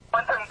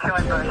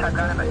killing bush. I've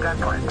got him at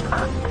gunpoint.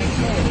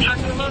 Check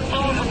the left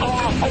phone for full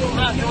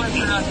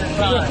evacuation at this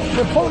time.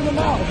 We're pulling them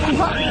out.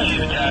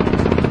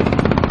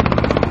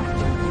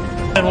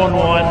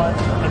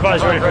 911.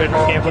 Advise ready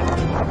for camp.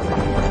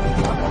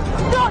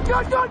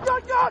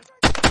 God!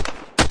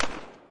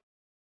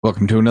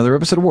 Welcome to another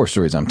episode of War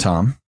Stories. I'm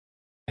Tom.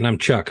 And I'm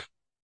Chuck.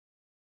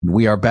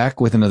 We are back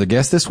with another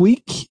guest this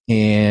week,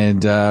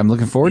 and I'm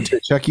looking forward to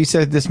it. Chuck, you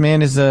said this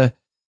man is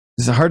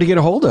hard to get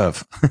a hold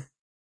of.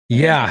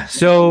 Yeah.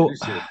 So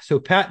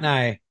Pat and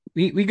I,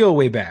 we go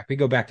way back. We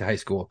go back to high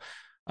school.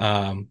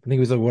 I think he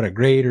was a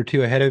grade or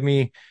two ahead of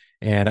me,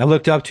 and I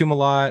looked up to him a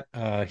lot.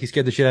 He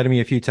scared the shit out of me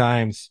a few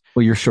times.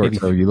 Well, you're short,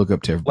 so you look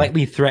up to everybody.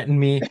 Lightly threatened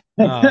me,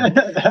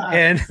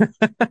 and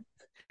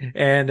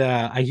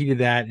I heeded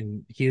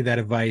that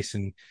advice,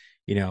 and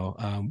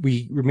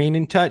we remained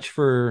in touch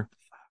for,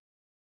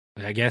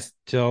 I guess,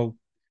 till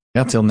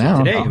now.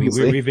 Today. I mean,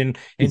 we've been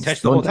in touch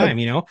the whole time,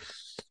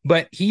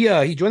 But he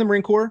joined the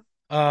Marine Corps.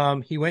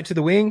 He went to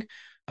the wing,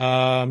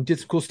 did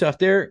some cool stuff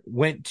there.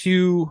 Went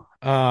to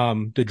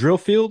the drill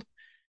field,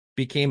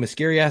 became a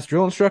scary ass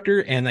drill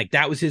instructor, and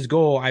that was his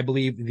goal, I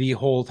believe, the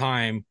whole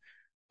time.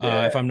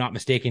 If I'm not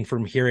mistaken,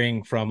 from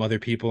hearing from other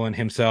people and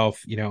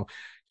himself,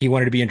 he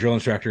wanted to be a drill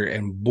instructor,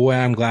 and boy,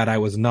 I'm glad I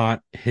was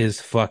not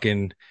his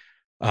fucking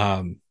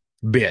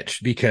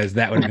bitch, because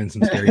that would have been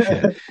some scary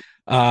shit.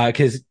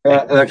 Because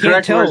the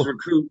correct word is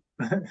recruit.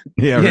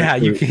 Yeah,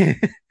 you can.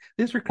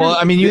 Well,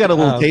 I mean, you got a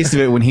little taste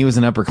of it when he was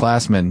an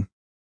upperclassman.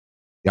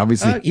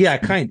 Obviously, he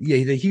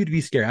would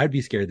be scary. I'd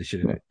be scared of the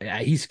shit of it.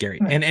 He's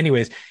scary. And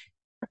anyways,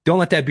 don't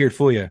let that beard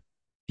fool you.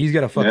 He's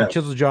got a fucking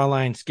chiseled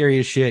jawline, scary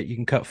as shit. You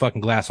can cut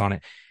fucking glass on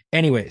it.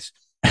 Anyways,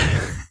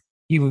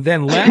 he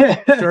then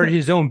left, started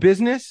his own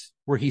business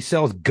where he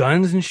sells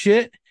guns and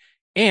shit,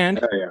 and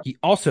he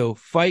also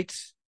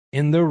fights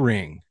in the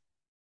ring.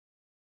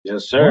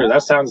 Yes, sir.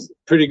 That sounds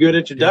pretty good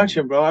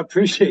introduction, bro. I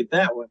appreciate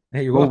that one.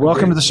 Hey, you're welcome.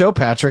 Welcome to the show,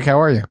 Patrick.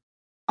 How are you?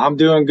 I'm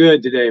doing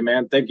good today,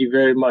 man. Thank you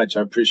very much.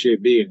 I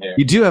appreciate being here.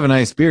 You do have a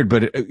nice beard,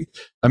 but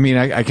I mean,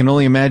 I can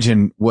only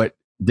imagine what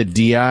the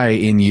DI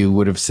in you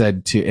would have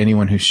said to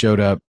anyone who showed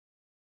up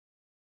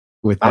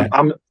with that.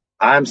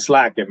 I'm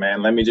slacking,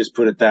 man. Let me just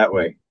put it that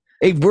way.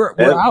 Hey, we're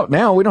out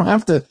now. We don't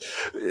have to.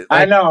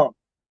 I know.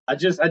 I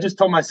just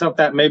told myself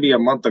that maybe a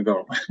month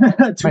ago,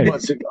 2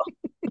 months ago.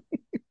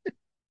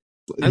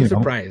 I'm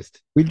surprised.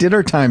 We did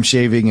our time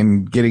shaving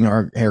and getting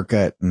our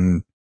haircut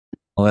and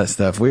all that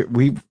stuff.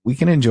 We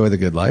can enjoy the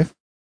good life.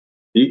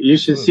 You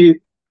should see.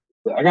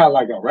 I got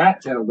like a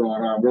rat tail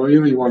going on, bro.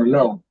 You really want to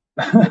know?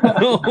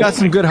 Got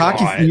some good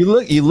hockey. You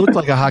look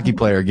like a hockey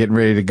player getting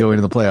ready to go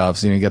into the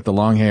playoffs. You got the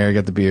long hair, you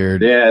got the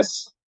beard.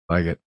 Yes,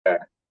 like it.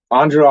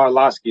 Andrew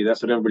Arlovsky.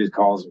 That's what everybody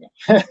calls me.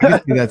 I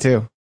can see that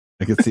too.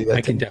 I can see that.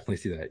 I can definitely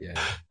see that. Yeah.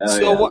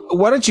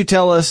 Why don't you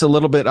tell us a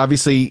little bit?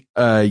 Obviously,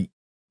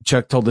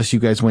 Chuck told us you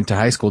guys went to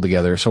high school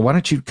together. So why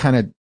don't you kind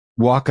of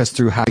walk us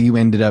through how you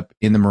ended up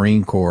in the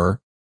Marine Corps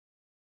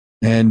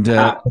and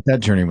what that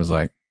journey was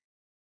like?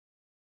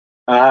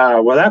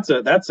 Well,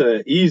 that's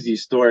a easy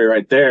story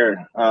right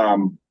there.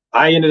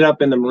 I ended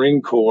up in the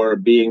Marine Corps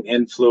being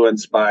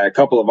influenced by a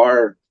couple of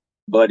our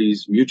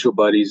buddies, mutual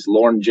buddies,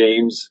 Lorne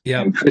James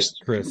and Chris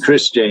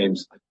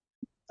James.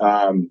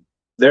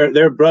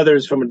 They're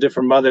brothers from a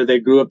different mother. They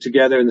grew up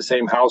together in the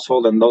same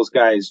household, and those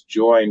guys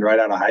joined right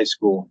out of high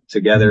school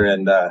together.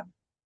 And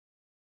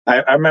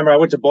I remember I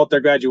went to both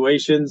their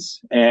graduations,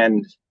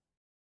 and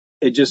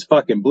it just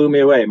fucking blew me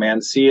away,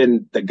 man.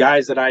 Seeing the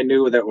guys that I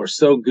knew that were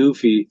so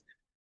goofy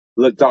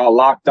looked all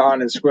locked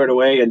on and squared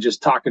away, and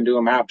just talking to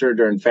them after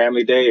during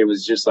family day, it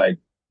was just like,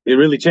 it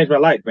really changed my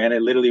life, man.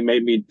 It literally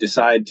made me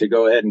decide to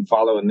go ahead and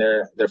follow in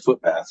their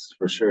footpaths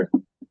for sure.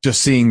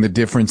 Just seeing the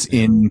difference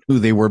in who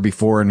they were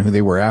before and who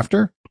they were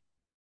after.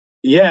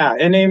 Yeah.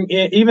 And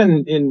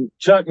even in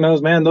Chuck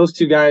knows, man, those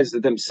two guys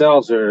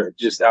themselves are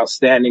just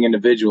outstanding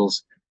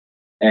individuals.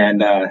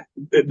 And,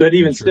 but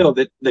even still,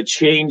 the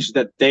change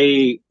that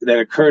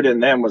occurred in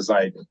them was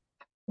like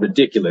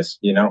ridiculous,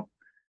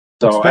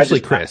 So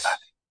especially Chris.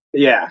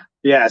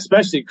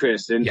 Especially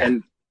Chris.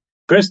 And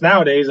Chris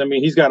nowadays, I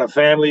mean, he's got a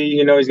family,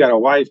 he's got a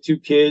wife, 2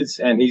 kids,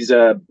 and he's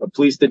a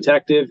police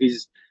detective.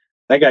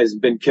 That guy's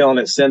been killing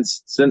it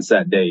since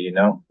that day,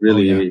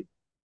 really.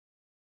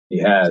 He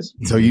has.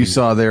 So you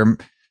saw their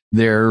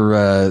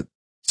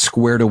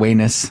squared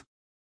awayness,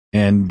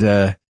 and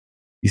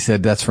you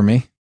said, that's for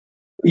me.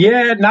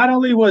 Yeah. Not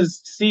only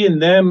was seeing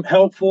them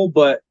helpful,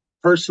 but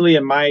personally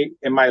in my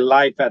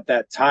life at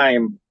that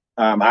time,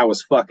 I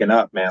was fucking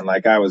up, man.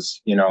 Like I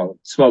was,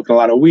 smoking a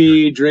lot of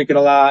weed, drinking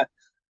a lot,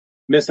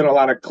 missing a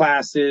lot of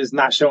classes,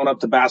 not showing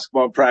up to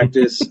basketball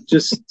practice,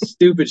 just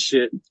stupid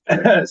shit.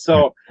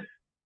 So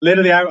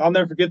literally, I'll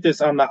never forget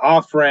this. On the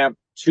off ramp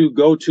to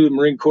go to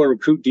Marine Corps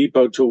Recruit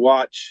Depot to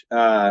watch,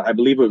 I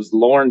believe it was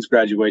Lauren's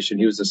graduation.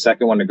 He was the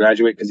second one to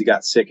graduate because he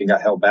got sick and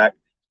got held back.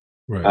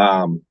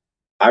 Right.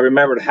 I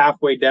remembered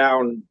halfway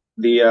down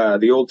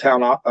the Old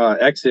Town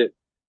exit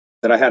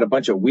that I had a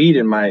bunch of weed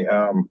in my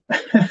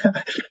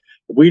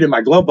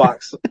glove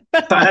box.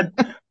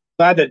 So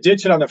I had to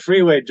ditch it on the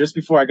freeway just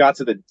before I got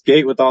to the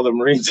gate with all the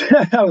Marines.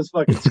 I was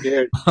fucking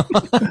scared.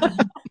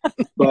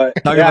 But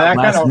Talk yeah, about that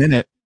last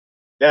minute.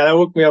 Yeah, that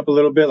woke me up a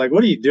little bit. Like,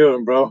 what are you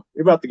doing, bro?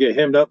 You're about to get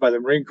hemmed up by the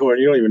Marine Corps,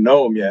 and you don't even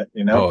know them yet.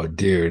 You know? Oh,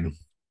 dude.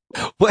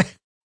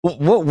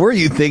 What were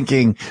you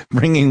thinking?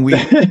 Bringing weed?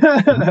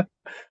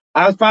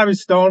 I was probably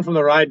stoned from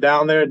the ride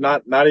down there,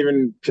 not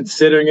even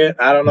considering it.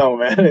 I don't know,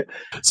 man.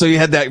 So you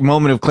had that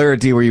moment of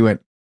clarity where you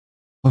went,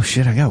 "Oh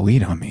shit, I got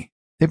weed on me."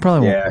 They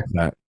probably won't like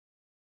that.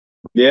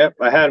 Yep,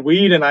 I had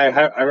weed, and I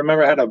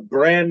remember I had a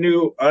brand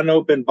new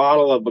unopened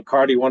bottle of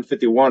Bacardi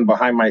 151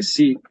 behind my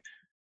seat.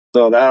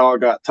 So that all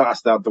got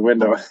tossed out the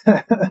window.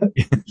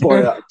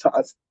 Poured out,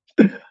 tossed.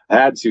 I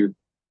had to.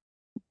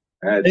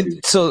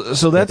 So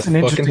that's an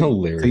interesting.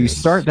 Hilarious. So you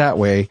start that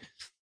way,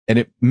 and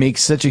it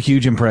makes such a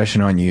huge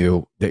impression on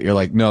you that you're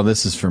like, no,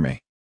 this is for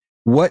me.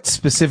 What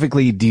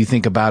specifically do you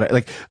think about it?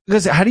 Like,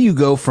 because how do you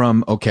go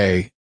from,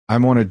 okay, I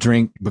want to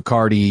drink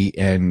Bacardi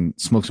and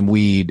smoke some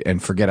weed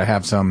and forget I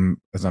have some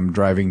as I'm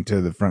driving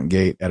to the front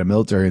gate at a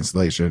military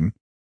installation.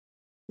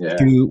 Yeah.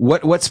 To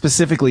what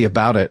specifically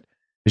about it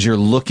is you're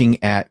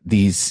looking at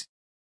these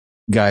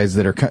guys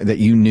that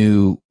you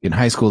knew in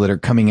high school that are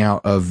coming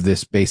out of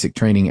this basic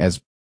training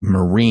as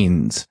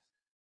Marines.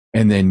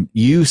 And then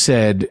you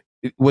said,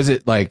 was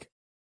it like,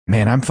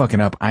 man, I'm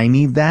fucking up, I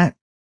need that?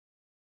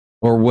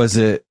 Or was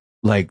it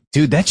like,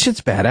 dude, that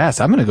shit's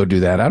badass, I'm going to go do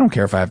that. I don't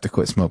care if I have to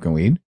quit smoking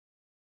weed.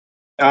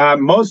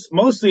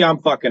 Mostly I'm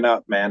fucking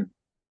up, man.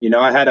 You know,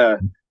 I had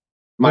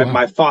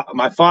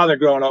my father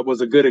growing up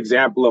was a good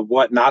example of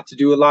what not to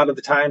do a lot of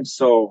the time.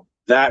 So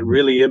that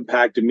really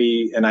impacted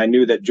me. And I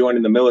knew that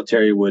joining the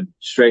military would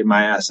straighten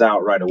my ass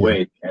out right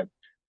away and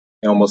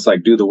almost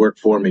like do the work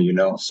for me, you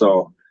know?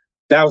 So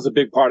that was a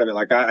big part of it.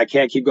 Like, I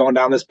can't keep going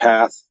down this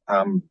path.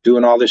 I'm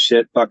doing all this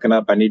shit, fucking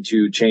up. I need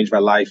to change my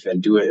life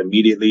and do it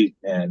immediately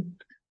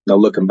and no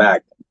looking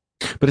back.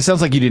 But it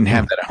sounds like you didn't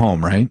have that at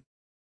home, right?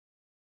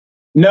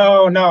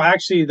 No,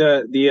 actually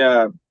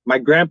my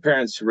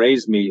grandparents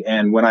raised me.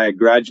 And when I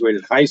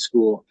graduated high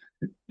school,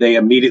 they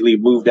immediately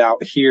moved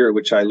out here,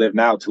 which I live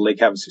now, to Lake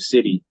Havasu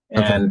City.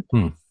 And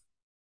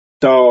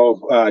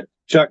so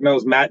Chuck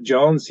knows Matt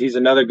Jones. He's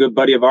another good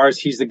buddy of ours.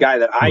 He's the guy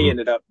that I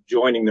ended up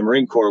joining the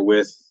Marine Corps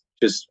with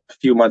just a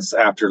few months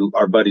after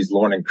our buddies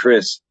Lauren and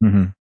Chris.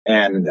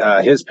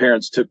 And his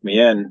parents took me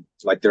in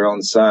like their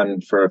own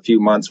son for a few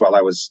months while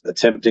I was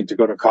attempting to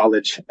go to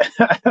college.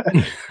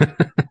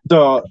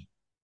 So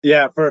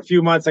yeah, for a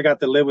few months I got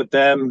to live with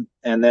them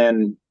and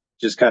then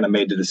just kind of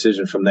made the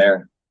decision from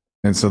there.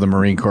 And so the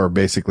Marine Corps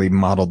basically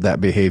modeled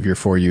that behavior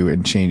for you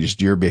and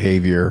changed your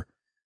behavior.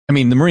 I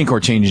mean, the Marine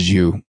Corps changes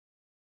you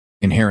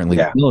inherently.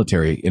 The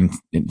military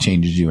it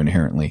changes you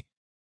inherently.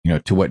 You know,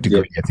 to what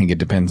degree? I think it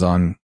depends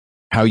on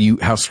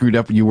how screwed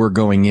up you were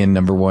going in,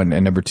 number one,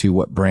 and number two,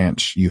 what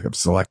branch you have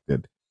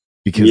selected.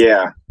 Because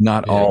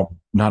not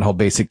all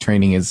basic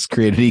training is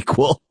created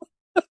equal.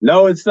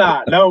 No, it's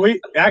not. No,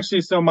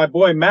 so my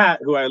boy Matt,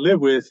 who I live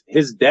with,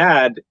 his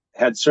dad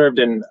had served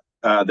in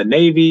the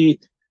Navy,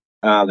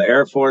 the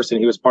Air Force, and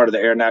he was part of the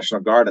Air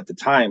National Guard at the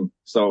time.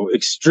 So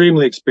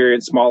extremely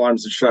experienced small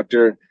arms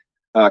instructor.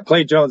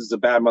 Clay Jones is a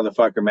bad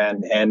motherfucker,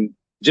 man. And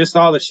just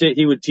all the shit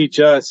he would teach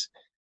us,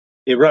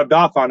 it rubbed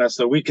off on us.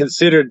 So we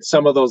considered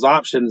some of those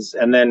options.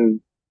 And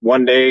then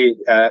one day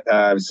at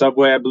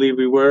Subway, I believe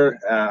we were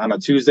on a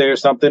Tuesday or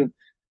something,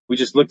 we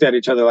just looked at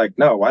each other like,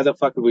 no, why the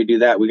fuck would we do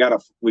that? We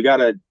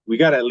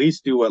gotta at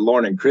least do what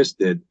Lauren and Chris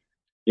did,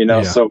 you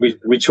know? So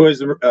we chose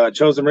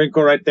the Marine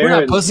Corps right there.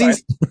 We're not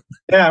pussies.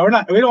 Yeah,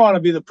 we don't want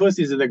to be the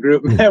pussies in the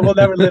group, man. We'll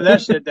never live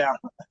that shit down.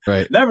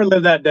 Right. Never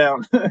live that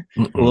down. A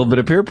little bit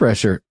of peer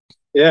pressure.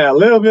 Yeah, a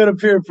little bit of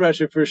peer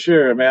pressure for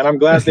sure, man. I'm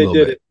glad they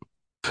did it.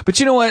 But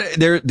you know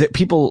what?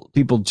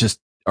 People just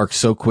are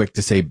so quick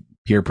to say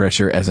peer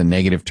pressure as a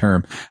negative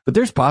term, but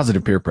there's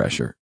positive peer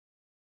pressure,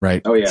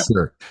 right? Oh yeah.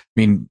 Sure. I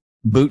mean,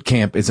 boot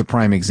camp is a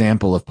prime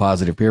example of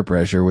positive peer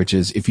pressure, which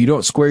is if you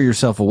don't square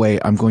yourself away,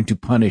 I'm going to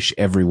punish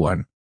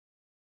everyone.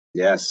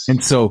 Yes.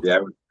 And so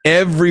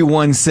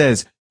everyone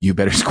says, you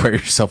better square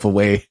yourself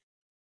away.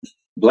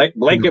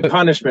 Blanket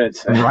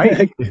punishment.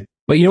 Right.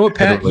 But you know what,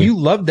 Pat? You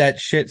loved that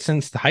shit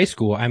since the high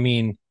school. I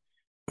mean,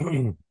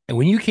 when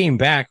you came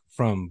back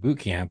from boot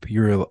camp,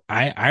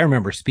 I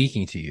remember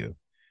speaking to you,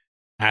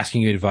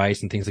 asking you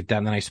advice and things like that.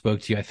 And then I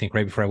spoke to you, I think,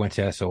 right before I went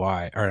to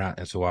SOI, or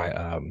not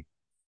SOI,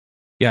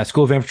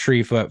 School of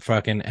Infantry for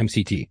fucking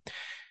MCT.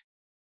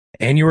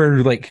 And you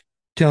were like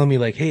telling me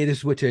like, hey, this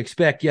is what to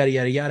expect, yada,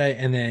 yada, yada.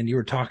 And then you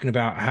were talking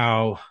about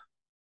how,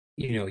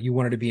 you know, you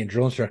wanted to be a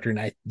drill instructor. And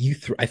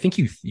I think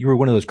you were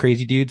one of those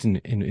crazy dudes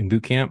in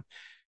boot camp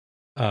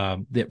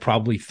that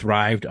probably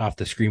thrived off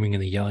the screaming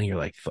and the yelling. You're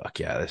like, fuck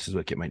yeah, this is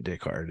what get my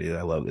dick hard, dude.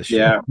 I love this shit.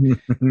 Yeah.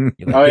 Like,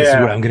 this is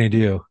what I'm going to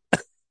do.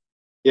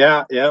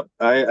 Yeah. Yep.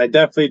 I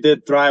definitely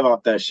did thrive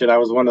off that shit. I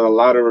was one of the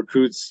louder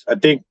recruits. I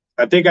think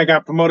I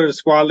got promoted to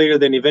squad leader,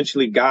 then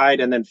eventually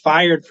guide, and then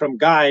fired from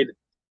guide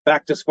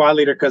back to squad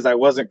leader because I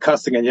wasn't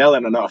cussing and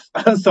yelling enough.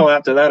 So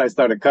after that, I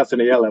started cussing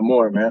and yelling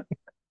more, man.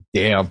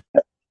 Damn.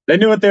 They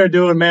knew what they were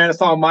doing, man.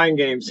 It's all mind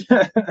games.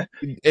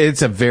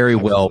 It's a very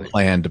well Absolutely.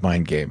 planned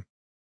mind game.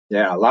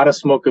 Yeah, a lot of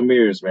smoke and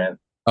mirrors, man.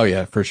 Oh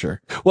yeah, for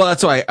sure. Well,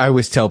 that's why I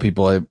always tell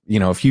people,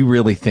 if you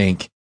really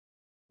think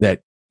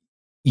that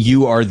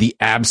you are the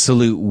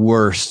absolute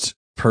worst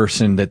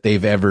person that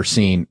they've ever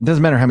seen, it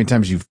doesn't matter how many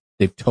times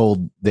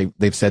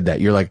they've said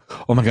that. You're like,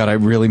 oh my God, I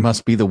really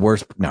must be the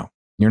worst. No,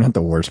 you're not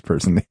the worst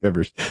person they've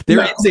ever. There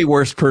is a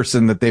worse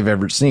person that they've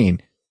ever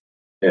seen.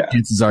 Yeah.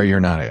 Chances are you're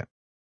not it.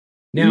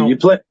 Now, you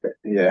play.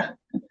 Yeah.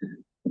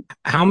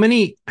 how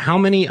many,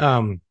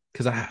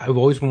 because I've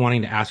always been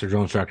wanting to ask a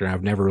drill instructor, and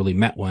I've never really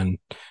met one.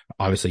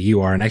 Obviously,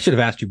 you are, and I should have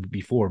asked you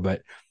before,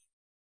 but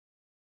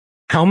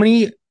how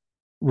many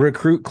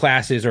recruit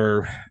classes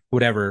or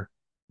whatever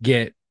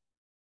get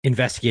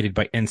investigated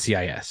by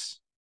NCIS?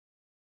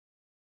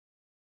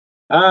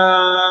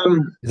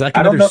 Is that like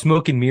another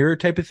smoke and mirror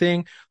type of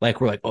thing? Like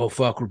we're like, oh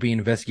fuck, we're being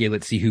investigated.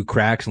 Let's see who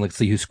cracks and let's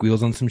see who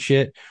squeals on some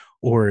shit.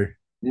 Or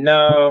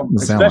no,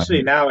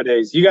 especially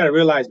nowadays. You got to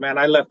realize, man,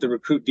 I left the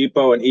recruit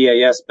depot and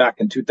EAS back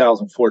in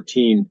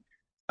 2014.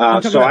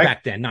 I'm talking about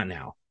back then, not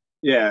now.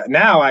 Yeah,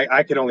 now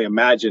I could only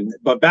imagine.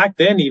 But back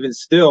then, even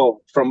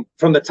still, from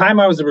the time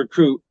I was a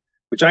recruit,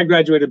 which I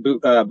graduated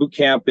boot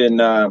camp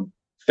in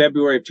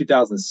February of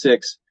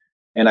 2006,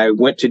 and I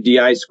went to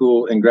DI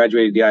school and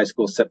graduated DI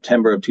school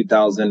September of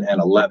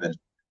 2011. So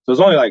it was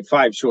only like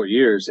 5 short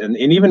years. And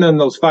even in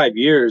those 5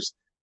 years,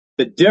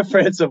 the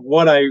difference of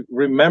what I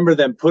remember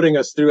them putting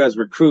us through as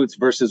recruits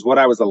versus what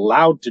I was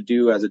allowed to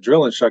do as a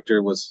drill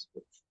instructor was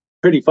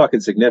pretty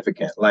fucking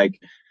significant. Like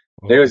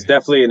there was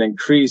definitely an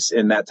increase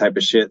in that type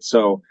of shit.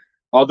 So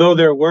although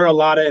there were a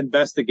lot of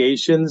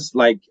investigations,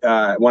 like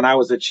when I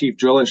was a chief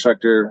drill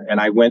instructor and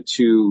I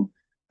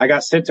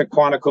got sent to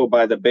Quantico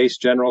by the base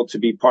general to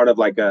be part of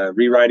like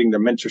rewriting their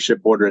mentorship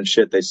order and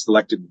shit. They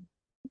selected,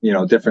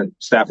 different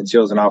staff and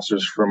SEALs and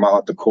officers from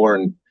out the Corps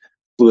and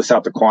flew us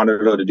out to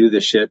Quantico to do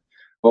this shit.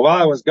 But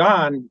while I was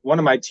gone, one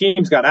of my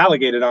teams got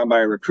alligated on by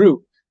a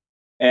recruit.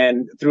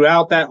 And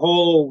throughout that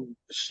whole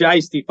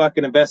shiesty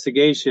fucking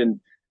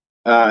investigation,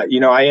 I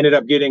ended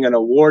up getting an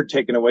award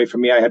taken away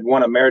from me. I had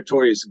won a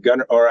meritorious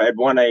I had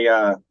won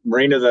a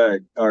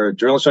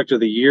drill instructor of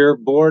the year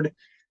board.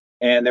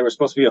 And there was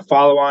supposed to be a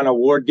follow-on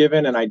award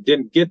given, and I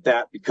didn't get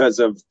that because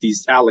of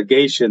these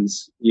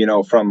allegations,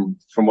 from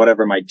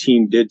whatever my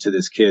team did to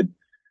this kid.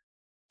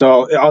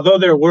 So although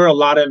there were a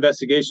lot of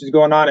investigations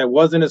going on, it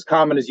wasn't as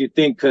common as you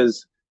think.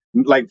 Because,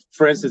 like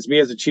for instance, me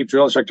as a chief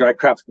drill instructor, I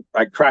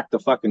cracked the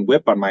fucking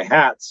whip on my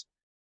hats,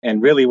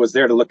 and really was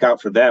there to look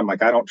out for them.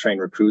 Like I don't train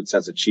recruits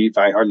as a chief.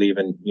 I hardly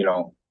even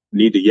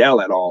need to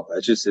yell at all.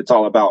 It's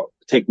all about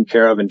taking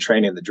care of and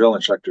training the drill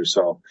instructor.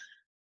 So.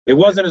 It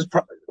wasn't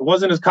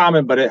as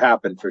common, but it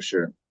happened for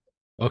sure.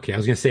 Okay, I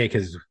was gonna say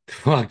because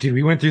fuck, dude,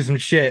 we went through some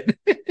shit.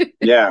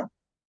 Yeah.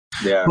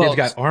 Well,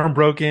 got arm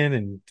broken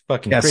and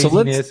fucking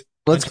craziness. So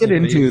let's get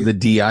into the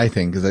DI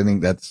thing because I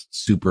think that's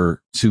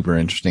super super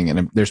interesting,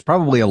 and there's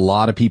probably a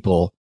lot of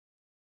people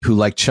who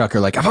like Chuck are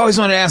like, I've always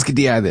wanted to ask a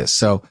DI this.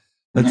 So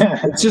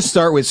let's just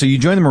start with. So you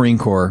joined the Marine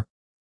Corps,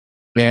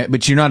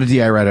 but you're not a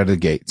DI right out of the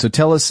gate. So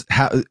tell us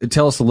a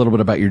little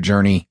bit about your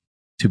journey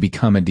to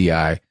become a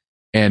DI.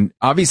 And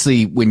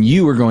obviously, when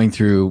you were going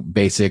through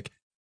basic,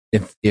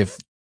 if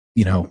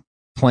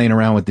playing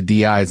around with the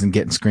DIs and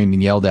getting screamed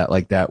and yelled at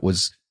like that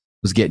was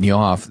getting you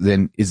off,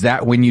 then is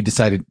that when you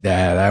decided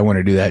that I want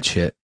to do that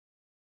shit?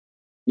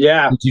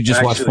 Yeah. Did you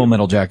just watch Full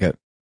Metal Jacket?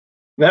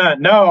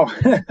 No,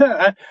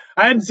 I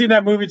hadn't seen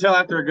that movie till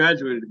after I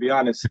graduated, to be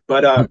honest.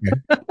 But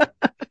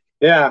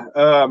yeah,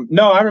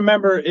 no, I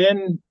remember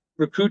in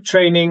recruit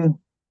training,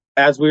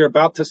 as we were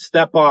about to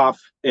step off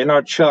in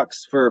our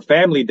trucks for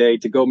Family Day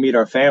to go meet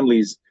our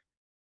families,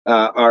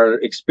 our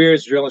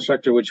experienced drill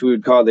instructor, which we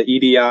would call the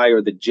EDI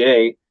or the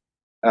J,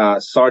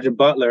 Sergeant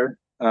Butler,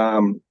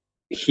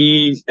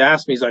 he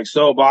asked me, he's like,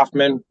 so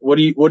Boffman, what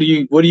are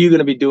you going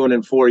to be doing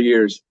in 4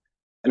 years?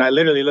 And I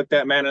literally looked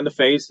that man in the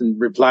face and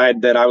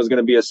replied that I was going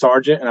to be a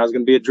sergeant and I was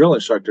going to be a drill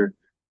instructor.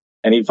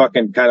 And he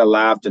fucking kind of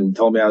laughed and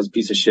told me I was a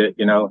piece of shit,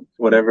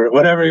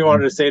 whatever he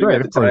wanted to say to me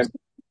at the time.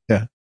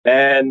 Yeah.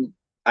 And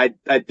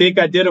I think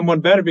I did him one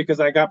better because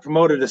I got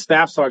promoted to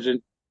staff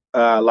sergeant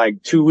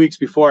like 2 weeks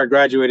before I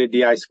graduated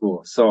DI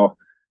school. So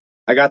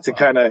I got to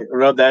kind of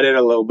rub that in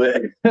a little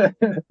bit.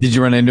 Did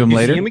you run into him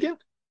later? See him again?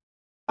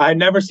 I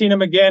never seen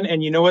him again.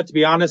 And you know what? To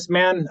be honest,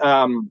 man,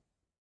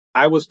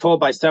 I was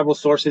told by several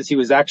sources he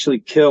was actually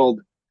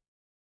killed.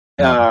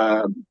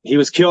 He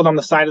was killed on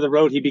the side of the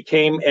road. He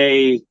became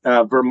a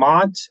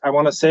Vermont, I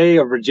want to say,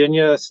 a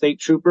Virginia state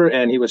trooper,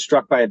 and he was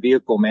struck by a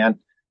vehicle, man.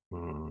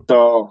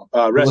 So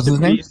rest in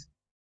peace.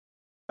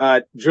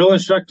 Drill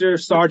instructor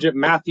Sergeant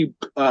Matthew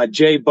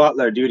J.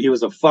 Butler, dude, he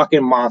was a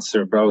fucking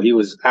monster, bro. He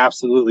was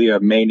absolutely a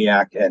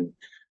maniac. And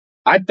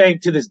I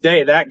thank to this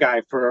day that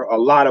guy for a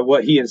lot of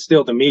what he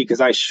instilled in me,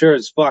 because I sure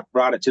as fuck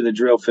brought it to the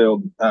drill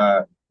field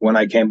when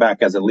I came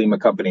back as a Lima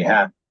Company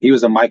hat. He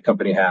was a Mike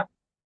Company hat.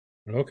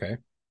 Okay.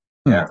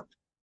 Yeah.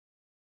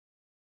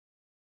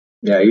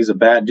 Yeah, he's a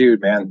bad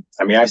dude, man.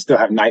 I mean, I still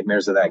have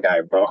nightmares of that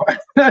guy, bro.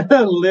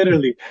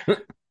 Literally.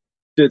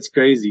 It's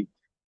crazy.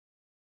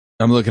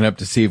 I'm looking up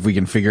to see if we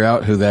can figure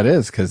out who that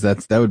is, because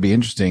that would be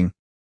interesting.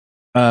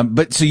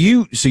 But so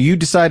you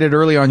decided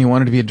early on you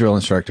wanted to be a drill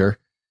instructor,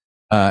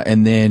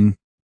 and then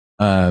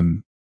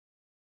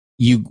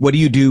what do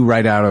you do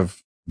right out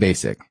of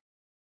basic?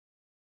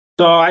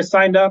 So I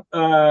signed up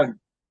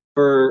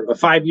for a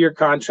 5-year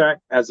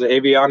contract as an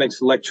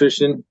avionics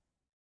electrician.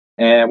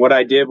 And what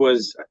I did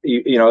was,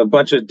 a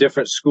bunch of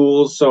different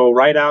schools. So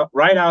right out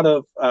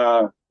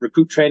of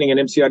recruit training in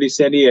MCRD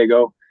San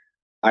Diego,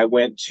 I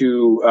went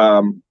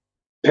to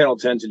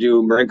Pendleton to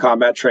do Marine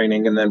combat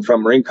training. And then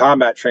from Marine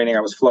combat training,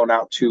 I was flown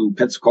out to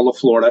Pensacola,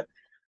 Florida.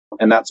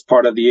 And that's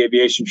part of the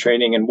aviation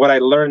training. And what I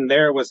learned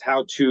there was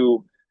how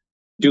to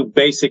do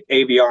basic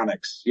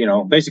avionics.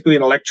 Basically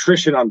an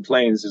electrician on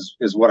planes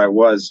is what I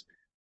was,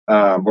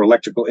 or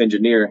electrical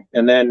engineer.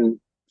 And then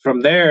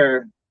from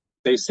there,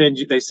 they sent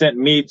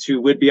me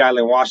to Whidbey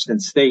Island, Washington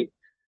State,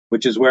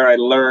 which is where I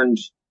learned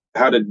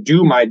how to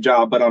do my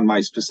job, but on my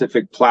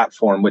specific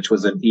platform, which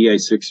was an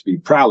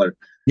EA-6B Prowler.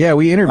 Yeah,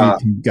 we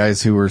interviewed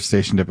guys who were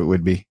stationed up at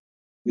Whidbey.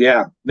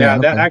 Yeah.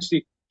 That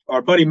actually,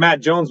 our buddy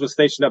Matt Jones was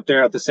stationed up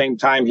there at the same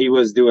time. He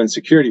was doing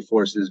security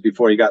forces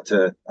before he got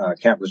to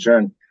Camp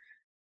Lejeune.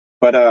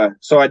 But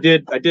so I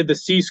did the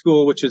C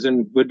school, which is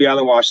in Whidbey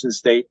Island, Washington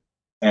State,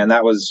 and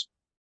that was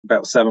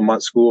about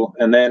 7-month school.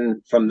 And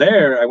then from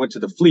there, I went to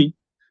the fleet,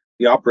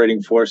 the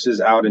operating forces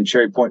out in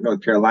Cherry Point,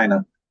 North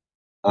Carolina.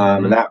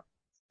 And that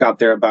got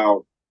there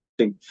about,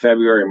 I think,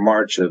 February,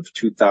 March of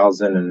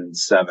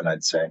 2007,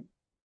 I'd say.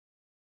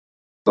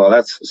 So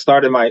that's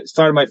started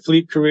my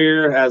fleet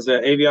career as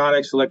an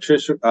avionics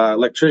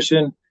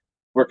electrician,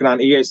 working on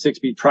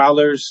EA-6B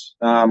Prowlers.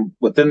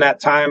 Within that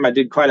time, I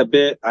did quite a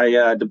bit.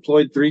 I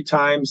deployed 3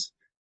 times,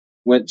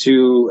 went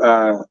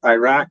to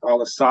Iraq,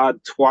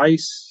 Al-Assad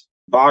twice,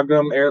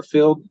 Bagram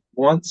Airfield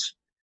once.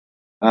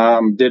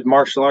 Did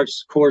martial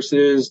arts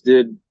courses,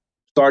 did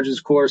sergeant's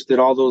course, did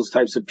all those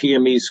types of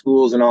PME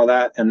schools and all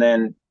that, and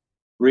then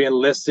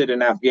re-enlisted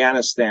in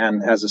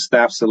Afghanistan as a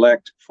staff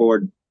select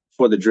for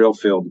the drill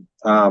field.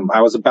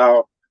 I was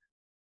about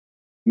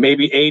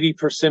maybe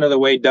 80% of the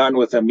way done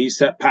with a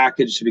MECET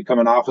package to become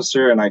an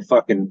officer, and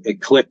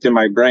it clicked in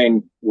my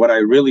brain. What I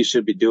really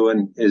should be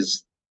doing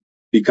is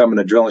becoming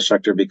a drill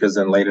instructor, because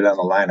then later down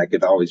the line I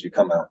could always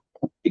become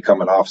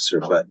an officer,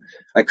 but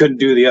I couldn't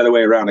do the other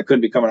way around. I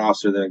couldn't become an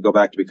officer, then go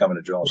back to becoming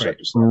a drill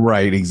instructor.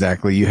 Right,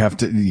 exactly. You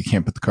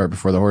can't put the cart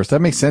before the horse.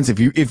 That makes sense.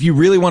 If you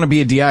really want to be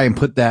a DI and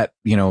put that,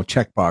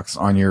 checkbox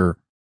on your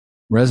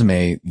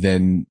resume,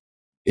 then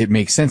it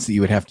makes sense that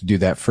you would have to do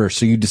that first.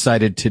 So you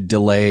decided to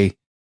delay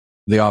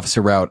the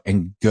officer route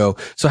and go.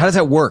 So how does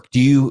that work?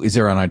 Is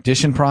there an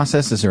audition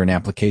process? Is there an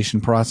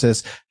application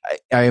process?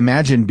 I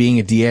imagine being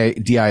a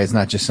DI is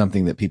not just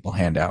something that people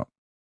hand out.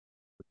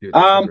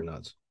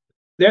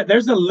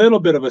 There's a little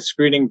bit of a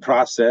screening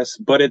process,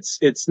 but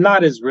it's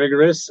not as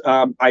rigorous.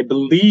 I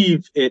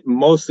believe it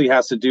mostly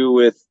has to do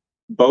with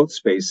boat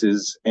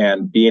spaces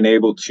and being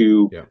able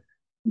to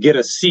get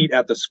a seat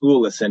at the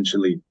school,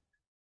 essentially.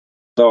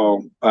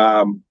 So,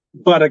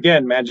 but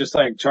again, man, just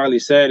like Charlie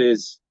said,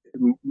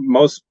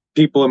 most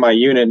people in my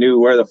unit knew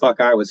where the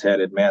fuck I was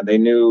headed, man. They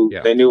knew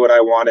what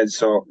I wanted.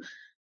 So,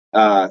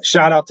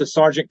 shout out to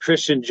Sergeant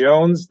Christian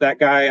Jones. That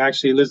guy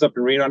actually lives up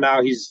in Reno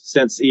now. He's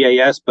since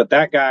EAS, but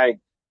that guy,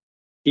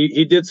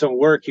 he did some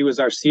work. He was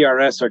our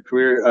CRS, our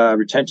career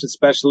retention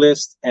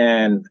specialist.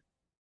 And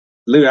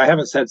Lou, I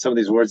haven't said some of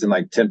these words in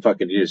like 10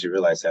 fucking years. You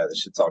realize that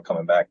this shit's all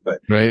coming back,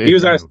 but right. He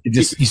was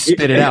you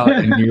spit it out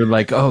and you're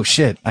like, oh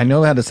shit, I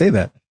know how to say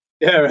that.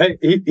 Yeah, right.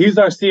 He's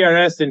our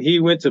CRS, and he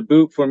went to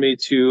boot for me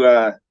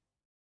to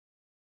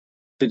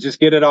just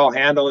get it all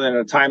handled in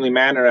a timely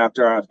manner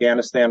after our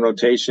Afghanistan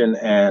rotation,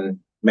 and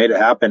made it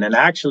happen. And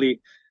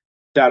actually,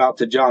 shout out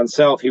to John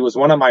Self. He was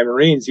one of my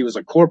Marines. He was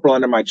a corporal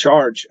under my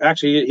charge.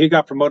 Actually, he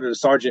got promoted to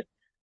sergeant,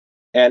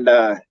 and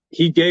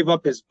he gave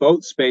up his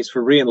boat space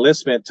for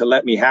re-enlistment to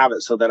let me have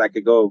it so that I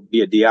could go be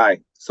a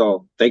DI.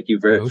 So thank you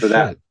for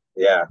that.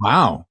 Yeah.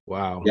 Wow.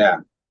 Yeah.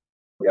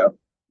 Yep.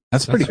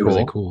 That's pretty cool.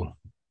 Really cool.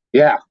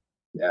 Yeah.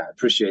 Yeah. I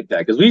appreciate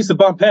that. Cause we used to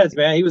bump heads,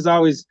 man. He's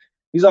always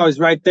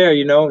right there.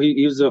 He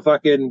was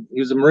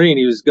a Marine.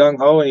 He was gung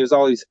ho, and he was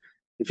always,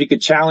 if he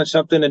could challenge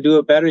something and do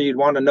it better, you'd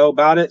want to know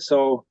about it.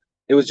 So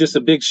it was just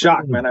a big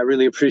shock, man. I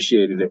really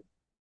appreciated it.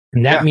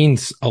 And that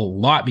means a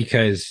lot,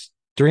 because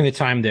during the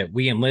time that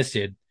we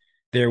enlisted,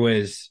 there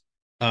was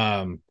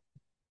the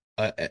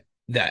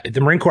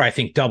Marine Corps, I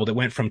think, doubled. It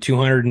went from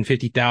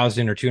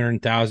 250,000 or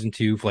 200,000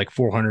 to like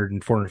 400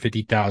 and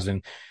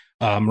 450,000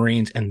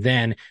 Marines. And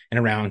then in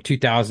around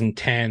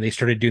 2010, they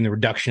started doing the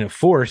reduction of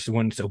force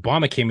once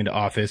Obama came into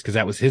office, because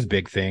that was his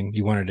big thing.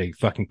 He wanted to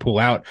fucking pull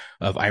out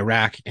of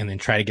Iraq and then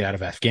try to get out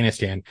of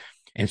Afghanistan.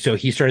 And so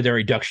he started their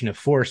reduction of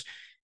force,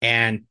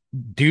 and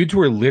dudes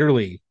were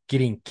literally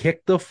getting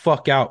kicked the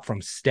fuck out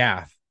from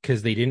staff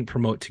because they didn't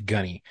promote to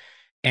gunny.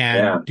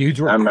 And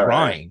dudes were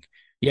crying.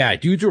 Yeah,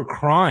 dudes were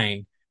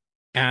crying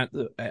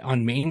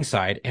on main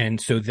side. And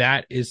so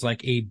that is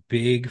like a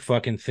big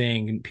fucking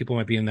thing. And people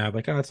might be in that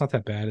like, oh, it's not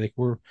that bad. Like,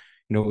 we're,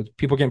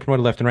 people getting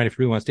promoted left and right. If you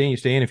really want to stay in, you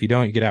stay in. If you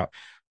don't, you get out.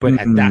 But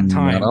at that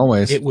time, not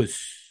always. it was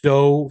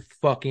so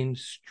fucking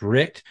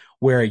strict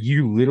where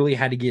you literally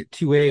had to get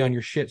 2A on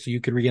your shit so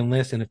you could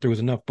re-enlist. And if there was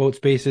enough boat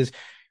spaces,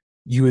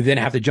 you would then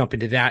have to jump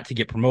into that to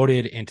get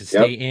promoted and to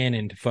stay in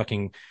and to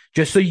fucking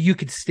just so you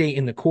could stay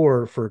in the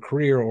Corps for a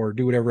career or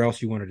do whatever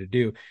else you wanted to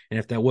do. And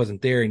if that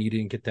wasn't there and you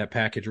didn't get that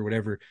package or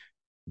whatever,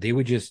 they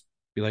would just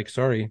be like,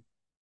 sorry,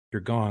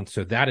 you're gone.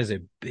 So that is a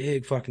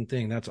big fucking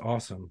thing. That's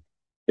awesome.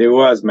 It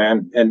was,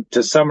 man. And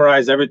to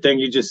summarize everything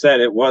you just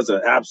said, it was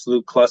an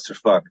absolute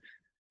clusterfuck.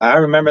 I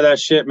remember that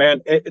shit,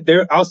 man.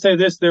 I'll say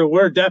this, there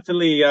were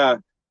definitely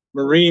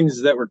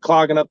Marines that were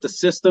clogging up the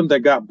system that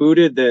got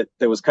booted that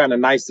was kind of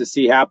nice to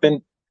see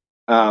happen.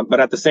 But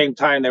at the same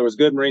time, there was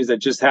good Marines that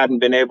just hadn't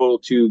been able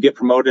to get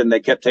promoted and they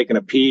kept taking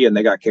a pee and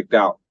they got kicked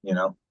out, you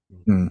know?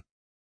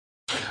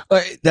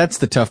 That's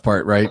the tough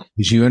part, right?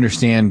 Because you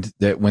understand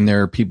that when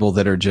there are people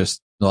that are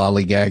just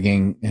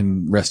lollygagging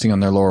and resting on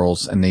their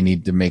laurels and they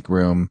need to make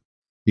room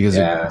because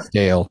it's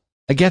stale.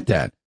 I get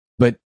that.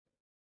 But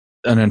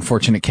an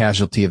unfortunate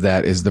casualty of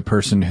that is the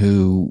person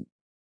who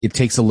it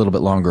takes a little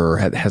bit longer or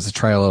has to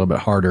try a little bit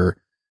harder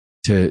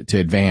to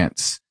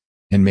advance.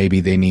 And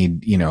maybe they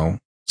need, you know,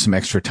 some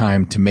extra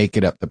time to make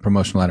it up the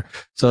promotion ladder.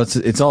 So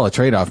it's all a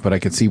trade-off, but I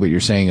could see what you're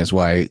saying is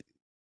why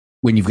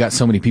when you've got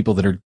so many people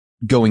that are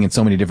going in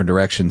so many different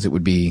directions, it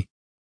would be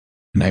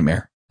a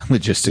nightmare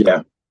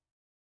logistically.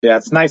 Yeah,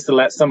 it's nice to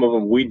let some of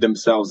them weed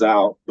themselves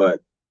out,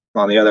 but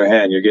on the other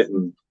hand, you're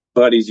getting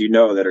buddies you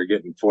know that are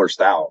getting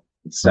forced out.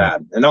 It's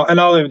sad. And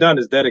all they've done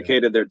is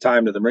dedicated their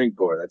time to the Marine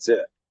Corps. That's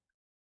it.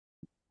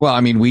 Well, I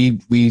mean,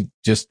 we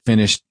just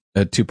finished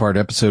a 2-part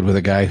episode with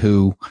a guy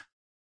who,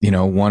 you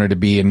know, wanted to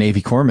be a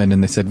Navy corpsman,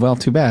 and they said, well,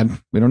 too bad.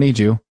 We don't need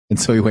you. And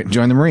so he went and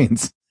joined the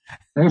Marines.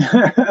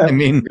 I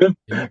mean,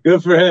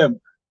 good for him.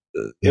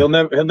 He'll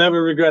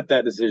never regret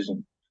that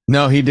decision.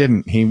 No, he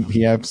didn't.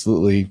 He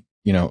absolutely,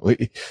 you know,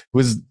 it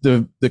was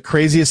the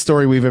craziest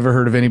story we've ever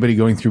heard of anybody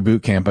going through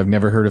boot camp. I've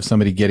never heard of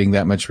somebody getting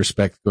that much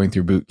respect going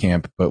through boot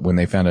camp. But when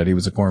they found out he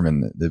was a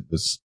corpsman, it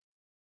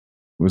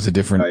was a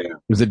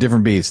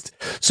different beast.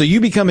 So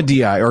you become a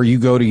DI or you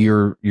go to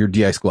your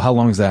DI school. How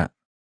long is that?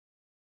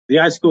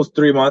 DI school's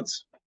 3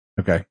 months.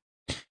 Okay.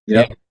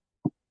 Yeah.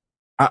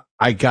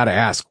 I gotta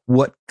ask,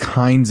 what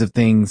kinds of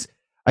things?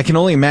 I can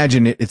only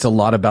imagine it's a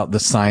lot about the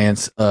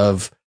science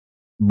of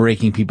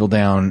breaking people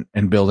down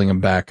and building them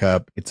back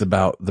up. It's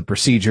about the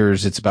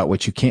procedures. It's about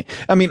what you can't.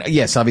 I mean,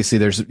 yes, obviously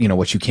there's, you know,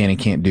 what you can and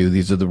can't do.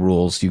 These are the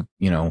rules. You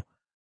know,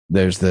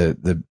 there's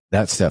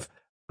that stuff,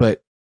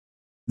 but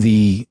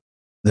the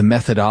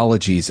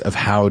methodologies of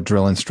how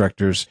drill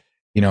instructors,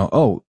 you know,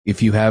 oh,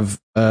 if you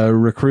have a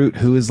recruit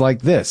who is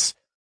like this,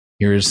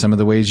 here's some of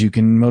the ways you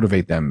can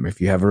motivate them. If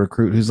you have a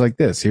recruit who's like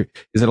this, is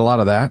it a lot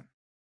of that?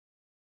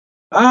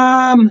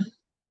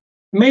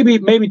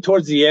 Maybe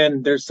towards the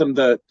end, there's some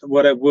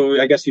what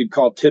I guess you'd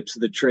call tips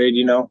of the trade,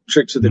 you know,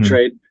 tricks of the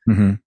trade.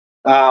 Mm-hmm.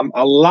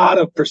 A lot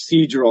of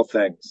procedural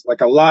things,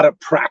 like a lot of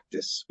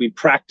practice. We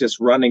practice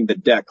running the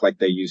deck like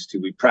they used to.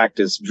 We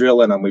practice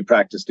drilling them. We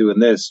practice doing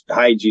this,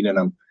 hygiening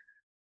them.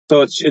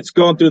 So it's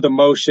going through the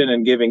motion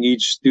and giving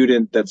each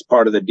student that's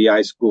part of the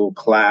DI school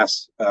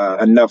class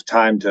enough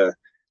time to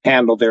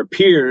handle their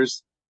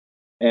peers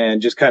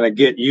and just kind of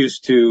get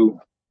used to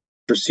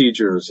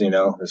procedures, you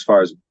know, as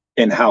far as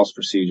in-house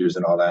procedures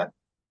and all that.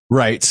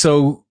 Right.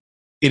 So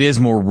it is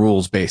more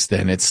rules based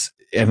then.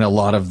 And a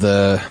lot of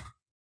the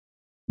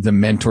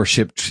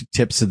mentorship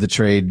tips of the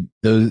trade,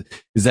 is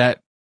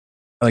that,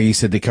 like you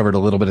said, they covered a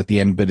little bit at the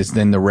end, but is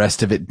then the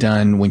rest of it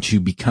done once you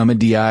become a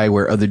DI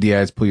where other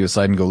DIs pull you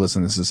aside and go,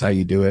 listen, this is how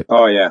you do it?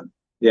 Oh, yeah.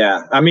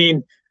 Yeah. I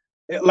mean,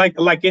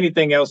 like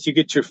anything else, you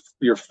get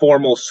your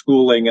formal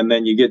schooling and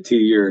then you get to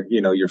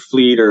your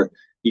fleet, or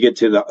you get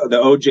to the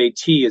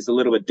OJT is a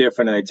little bit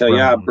different. And they tell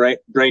you,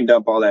 brain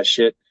dump all that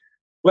shit.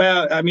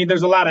 Well, I mean,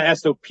 there's a lot of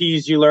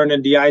SOPs you learn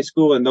in DI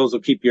school, and those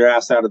will keep your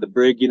ass out of the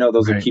brig. You know,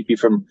 those will keep you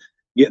from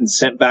getting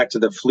sent back to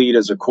the fleet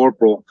as a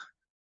corporal.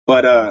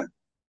 But,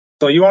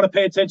 so you want to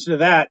pay attention to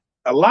that.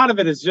 A lot of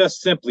it is just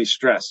simply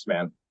stress,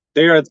 man.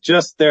 They are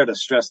just there to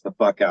stress the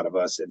fuck out of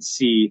us and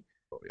see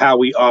how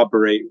we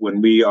operate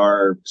when we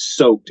are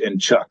soaked in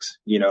chucks.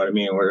 You know what I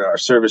mean? We're our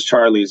service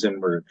Charlies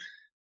and we're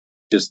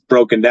just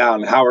broken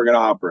down, how we're going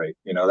to operate.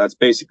 You know, that's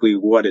basically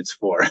what it's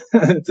for,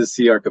 to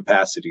see our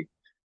capacity.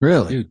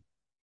 Really? Dude,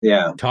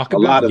 yeah. Talk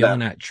about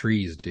yelling at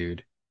trees,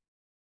 dude.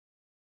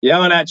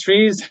 Yelling at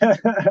trees?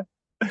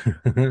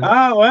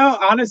 Well,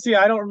 honestly,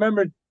 I don't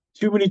remember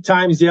too many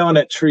times yelling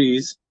at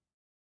trees.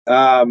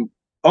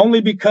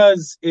 Only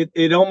because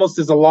it almost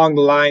is along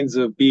the lines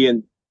of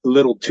being a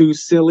little too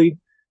silly,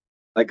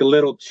 like a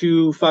little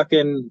too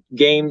fucking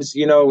games.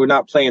 You know, we're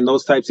not playing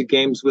those types of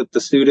games with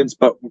the students,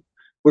 but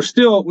we're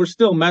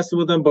still messing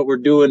with them, but we're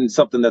doing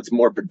something that's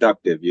more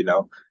productive, you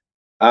know?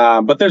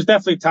 But there's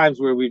definitely times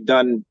where we've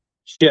done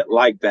shit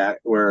like that,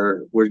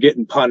 where we're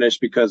getting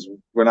punished because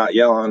we're not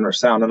yelling or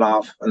sounding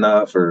off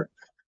enough or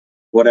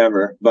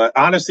whatever. But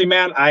honestly,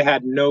 man, I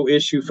had no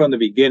issue from the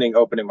beginning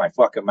opening my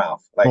fucking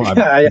mouth. Like,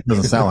 it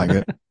doesn't sound like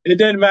it. It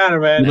didn't matter,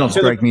 man. You don't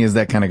strike me as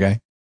that kind of guy.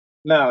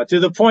 No, to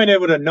the point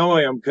it would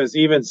annoy him, because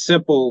even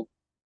simple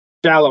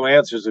shallow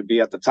answers would be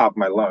at the top of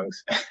my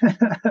lungs.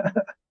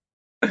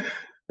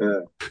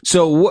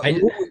 So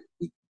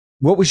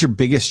what was your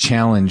biggest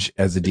challenge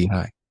as a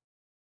DI?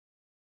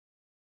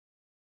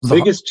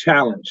 Biggest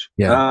challenge?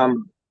 Yeah.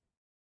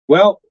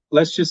 Well,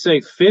 let's just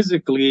say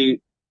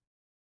physically,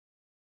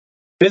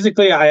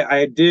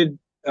 I did,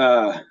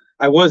 I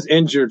was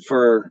injured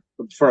for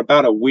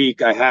about a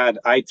week. I had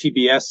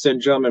ITBS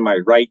syndrome in my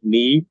right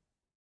knee.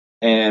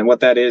 And what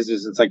that is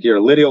it's like your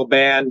luteal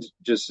band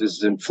just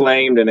is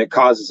inflamed and it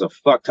causes a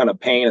fuck ton of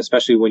pain,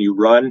 especially when you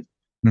run.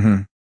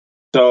 Mm-hmm.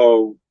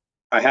 So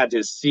I had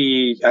to,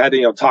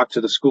 talk to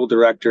the school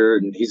director,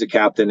 and he's a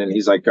captain, and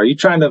he's like, are you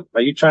trying to,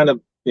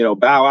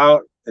 bow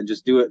out and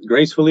just do it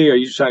gracefully? Or are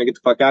you just trying to get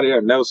the fuck out of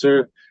here? No,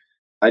 sir.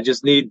 I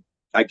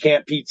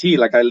can't PT.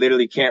 Like, I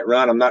literally can't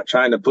run. I'm not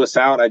trying to puss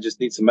out. I just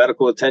need some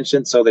medical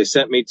attention. So they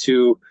sent me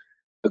to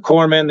the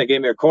corpsman. They gave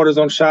me a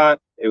cortisone shot.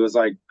 It was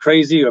like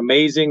crazy,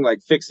 amazing,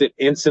 like fixed it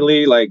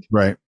instantly. Like,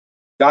 right.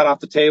 Got off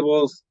the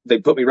tables. They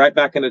put me right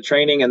back into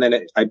training. And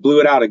then I blew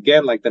it out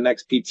again, like the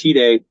next PT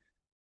day.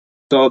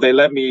 So they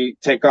let me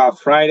take off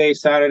Friday,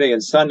 Saturday,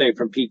 and Sunday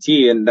from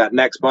PT. And that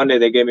next Monday,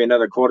 they gave me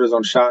another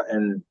cortisone shot.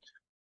 And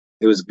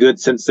it was good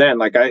since then.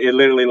 Like, it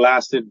literally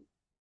lasted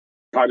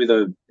probably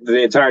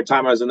the entire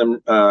time I was in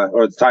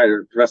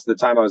the rest of the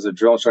time I was a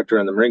drill instructor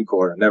in the Marine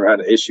Corps. I never had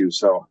an issue.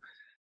 So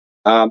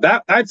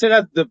that I'd say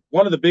that's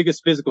one of the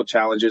biggest physical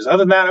challenges. Other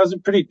than that, I was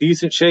in pretty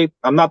decent shape.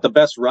 I'm not the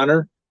best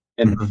runner,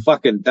 and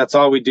that's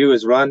all we do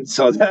is run.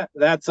 So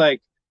that's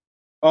like,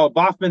 oh,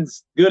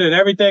 Boffman's good at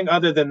everything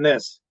other than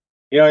this.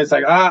 It's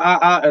like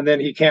and then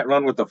he can't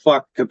run with the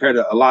fuck compared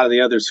to a lot of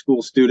the other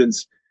school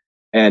students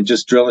and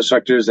just drill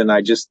instructors. And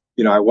I just,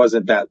 I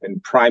wasn't that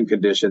in prime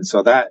condition.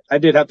 So that I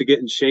did have to get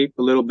in shape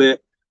a little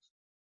bit.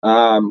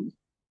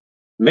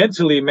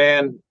 Mentally,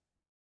 man,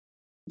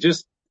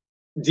 just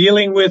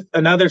dealing with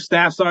another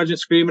staff sergeant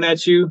screaming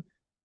at you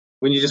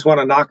when you just want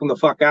to knock them the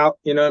fuck out.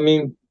 You know what I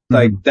mean?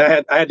 Like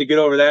that, I had to get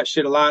over that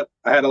shit a lot.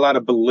 I had a lot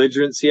of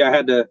belligerency. I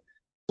had to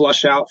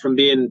flush out from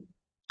being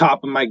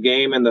top of my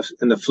game in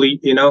the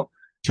fleet,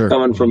 Sure.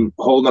 Coming from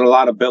holding a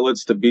lot of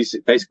billets to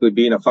basically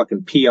being a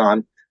fucking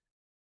peon.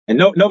 And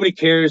nobody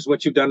cares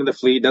what you've done in the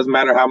fleet. It doesn't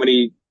matter how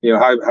many,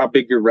 how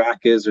big your rack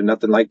is or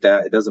nothing like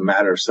that. It doesn't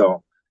matter.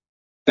 So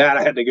that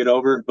I had to get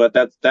over, but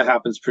that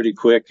happens pretty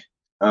quick.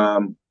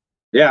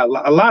 Yeah,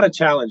 a lot of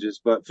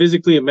challenges, but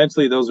physically and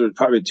mentally, those are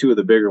probably two of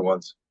the bigger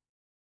ones.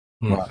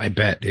 I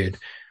bet, dude.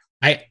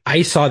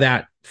 I saw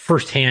that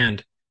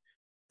firsthand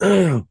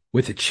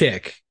with a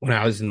chick when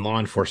I was in law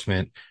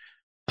enforcement.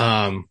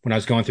 When I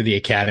was going through the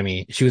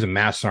academy, she was a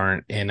master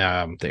sergeant in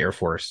the Air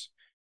Force.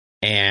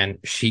 And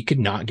she could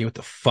not get with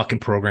the fucking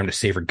program to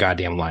save her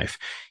goddamn life,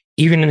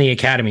 even in the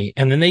academy.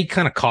 And then they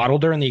kind of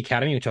coddled her in the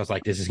academy, which I was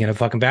like, this is going to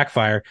fucking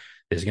backfire.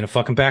 This is going to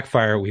fucking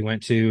backfire. We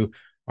went to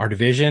our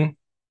division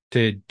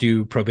to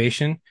do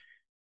probation.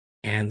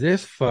 And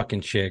this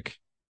fucking chick,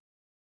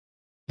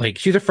 like,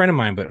 she's a friend of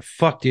mine, but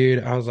fuck,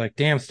 dude. I was like,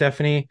 damn,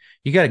 Stephanie,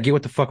 you got to get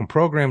with the fucking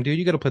program, dude.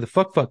 You got to play the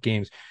fuck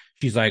games.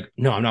 She's like,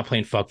 no, I'm not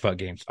playing fuck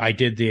games. I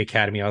did the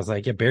academy. I was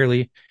like, yeah,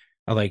 barely.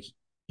 I was like,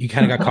 you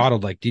kind of got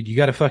coddled, like, dude, you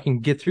got to fucking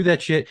get through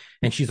that shit.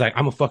 And she's like,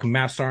 I'm a fucking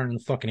master sergeant in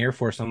the fucking Air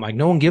Force. I'm like,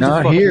 no one gives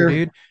a fuck,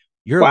 dude.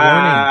 You're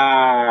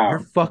learning.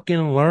 You're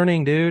fucking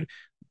learning, dude.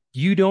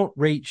 You don't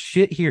rate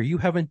shit here. You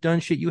haven't done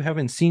shit. You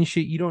haven't seen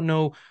shit. You don't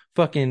know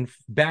fucking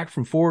back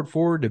from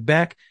forward to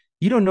back.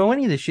 You don't know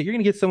any of this shit. You're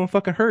going to get someone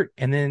fucking hurt.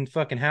 And then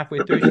fucking halfway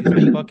through, she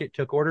took bucket,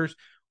 took orders,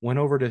 went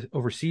over to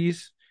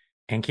overseas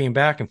and came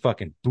back and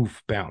fucking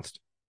boof, bounced.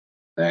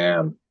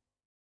 Damn.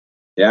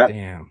 Yeah.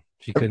 Damn.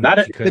 She couldn't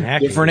hack a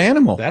different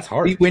animal. That's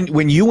hard.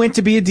 When you went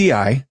to be a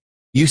DI,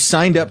 you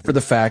signed up for the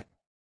fact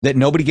that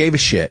nobody gave a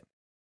shit.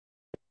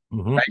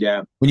 Mm-hmm.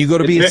 Yeah. When you go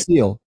to be a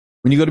SEAL,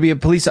 when you go to be a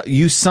police,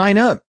 you sign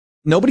up.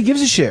 Nobody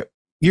gives a shit.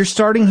 You're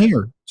starting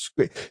here.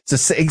 It's the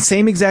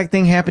same exact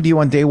thing happened to you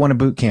on day one of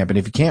boot camp. And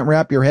if you can't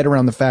wrap your head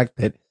around the fact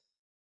that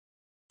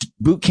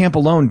boot camp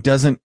alone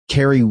doesn't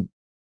carry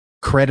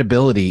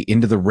credibility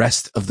into the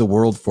rest of the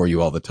world for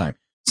you all the time.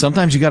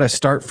 Sometimes you got to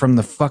start from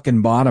the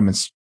fucking bottom and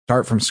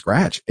start from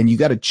scratch, and you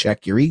got to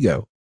check your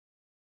ego.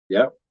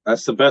 Yep.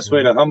 That's the best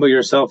way to humble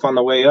yourself on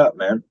the way up,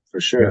 man. For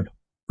sure. Yeah,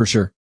 for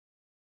sure.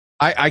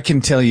 I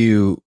can tell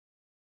you,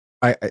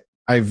 I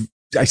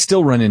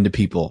still run into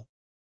people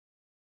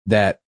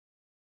that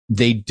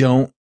they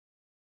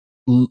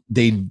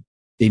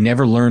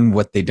never learn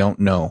what they don't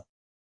know,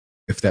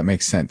 if that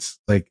makes sense.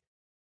 Like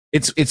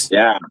it's,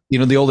 yeah.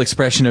 The old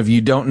expression of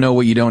you don't know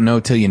what you don't know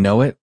till you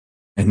know it.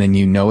 And then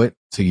you know it.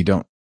 So you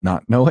don't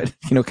not know it,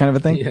 kind of a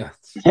thing. Yeah.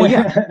 Well,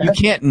 yeah,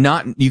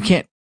 you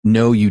can't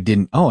know you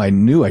didn't. Oh, I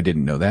knew I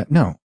didn't know that.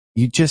 No,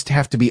 you just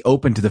have to be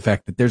open to the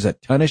fact that there's a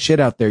ton of shit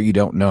out there you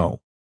don't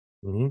know.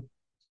 Mm-hmm.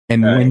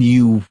 And when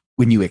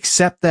you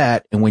accept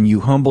that and when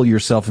you humble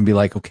yourself and be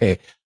like, okay,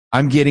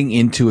 I'm getting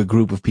into a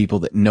group of people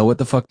that know what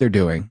the fuck they're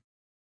doing.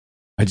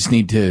 I just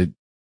need to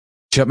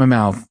shut my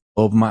mouth,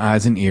 open my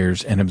eyes and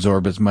ears and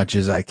absorb as much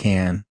as I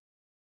can.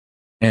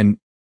 And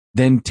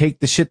then take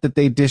the shit that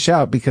they dish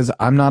out because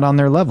I'm not on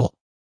their level.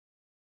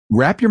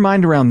 wrap your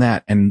mind around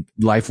that and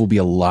life will be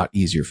a lot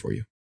easier for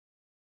you.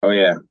 Oh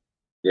yeah.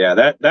 Yeah.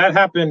 That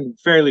happened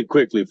fairly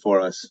quickly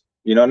for us.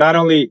 You know, not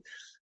only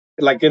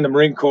like in the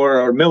Marine Corps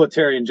or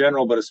military in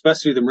general, but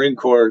especially the Marine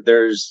Corps,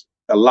 there's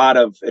a lot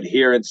of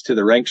adherence to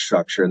the rank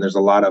structure. And there's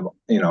a lot of,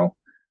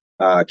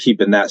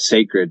 keeping that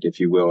sacred, if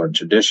you will, and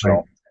traditional.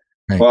 Right.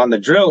 Right. Well, on the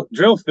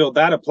drill field,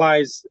 that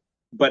applies,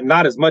 but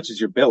not as much as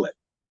your billet.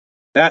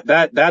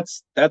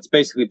 That's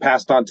basically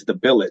passed on to the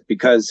billet,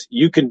 because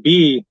you can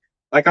be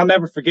like, I'll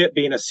never forget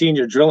being a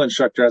senior drill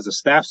instructor as a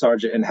staff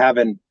sergeant and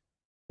having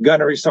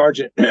gunnery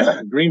sergeant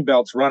green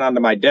belts run onto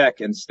my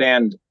deck and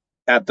stand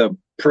at the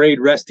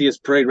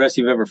restiest parade rest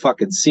you've ever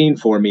fucking seen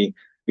for me,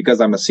 because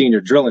I'm a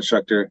senior drill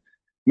instructor.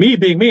 Me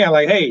being me, I'm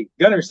like, hey,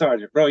 gunnery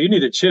sergeant, bro, you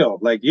need to chill.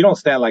 Like, you don't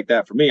stand like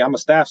that for me. I'm a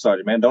staff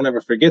sergeant, man. Don't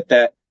ever forget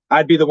that.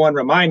 I'd be the one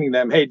reminding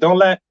them, hey, don't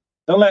let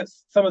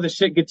some of the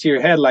shit get to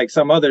your head like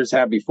some others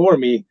have before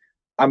me.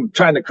 I'm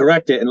trying to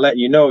correct it and let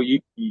you know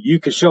you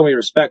can show me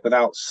respect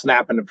without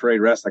snapping the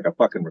parade rest like a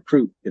fucking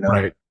recruit, you know?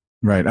 Right.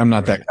 Right. I'm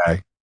not that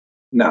guy.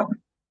 No.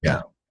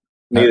 Yeah.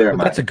 Neither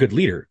am I. That's a good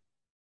leader.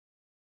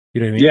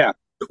 You know what I mean? Yeah.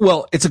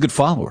 Well, it's a good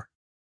follower.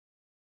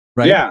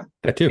 Right. Yeah.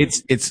 That too.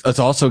 It's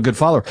also a good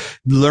follower.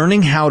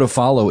 Learning how to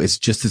follow is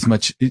just as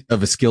much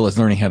of a skill as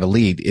learning how to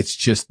lead. It's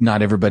just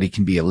not everybody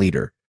can be a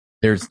leader.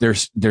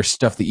 There's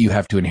stuff that you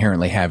have to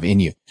inherently have in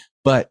you,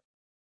 but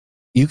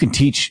you can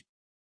teach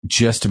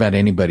just about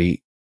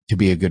anybody to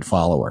be a good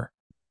follower,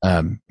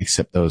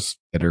 except those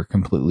that are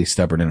completely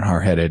stubborn and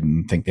hard-headed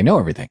and think they know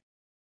everything.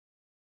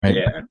 Right?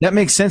 Yeah. That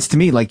makes sense to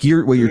me. Like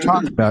what you're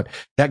talking about,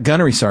 that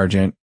gunnery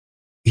sergeant,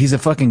 he's a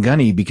fucking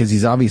gunny because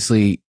he's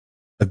obviously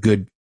a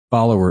good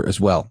follower as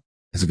well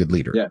as a good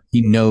leader. Yeah.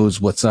 He knows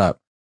what's up.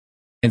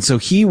 And so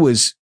he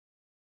was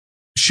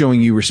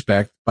showing you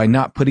respect by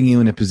not putting you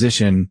in a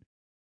position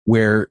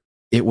where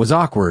it was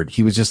awkward.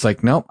 He was just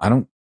like, nope, I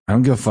don't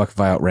give a fuck if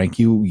I outrank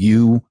you.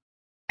 You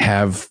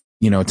have,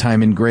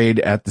 time and grade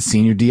at the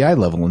senior DI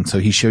level. And so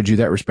he showed you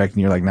that respect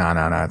and you're like, no,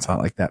 it's not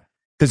like that.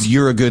 Cause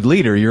you're a good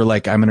leader. You're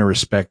like, I'm going to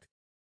respect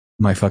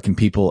my fucking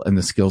people and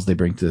the skills they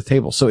bring to the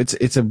table. So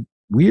it's a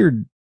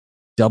weird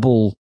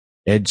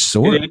double-edged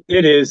sword.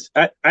 It is.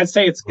 I'd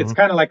say it's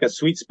kind of like a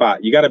sweet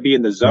spot. You got to be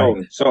in the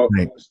zone.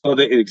 Right. So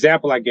the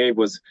example I gave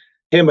was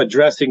him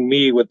addressing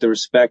me with the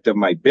respect of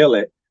my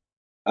billet,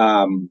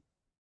 and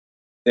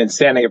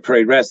standing at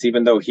parade rest,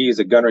 even though he's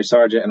a gunnery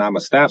sergeant and I'm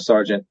a staff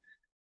sergeant.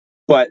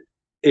 But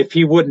if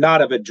he would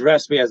not have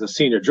addressed me as a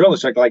senior drill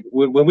instructor, like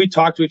when we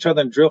talk to each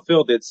other in drill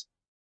field, it's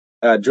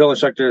drill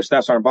instructor,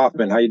 Staff Sergeant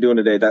Boffman, how you doing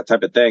today? That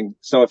type of thing.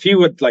 So if he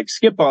would like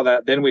skip all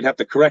that, then we'd have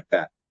to correct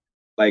that.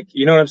 Like,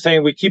 you know what I'm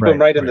saying? We keep him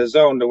right in the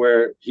zone to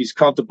where he's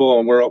comfortable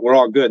and we're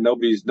all good.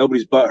 Nobody's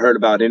butthurt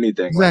about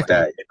anything like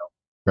that.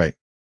 Right.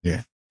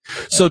 Yeah.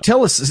 So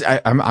tell us,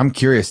 I'm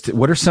curious,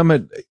 what are some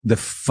of the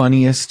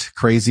funniest,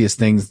 craziest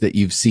things that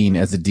you've seen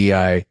as a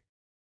DI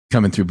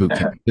coming through boot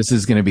camp? This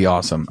is going to be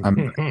awesome.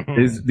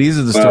 These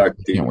are the stories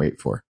I can't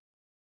wait for.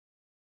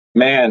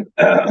 Man,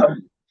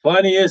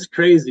 funniest,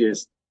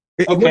 craziest.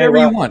 Okay, whatever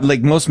you want,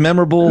 like most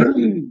memorable,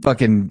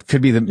 fucking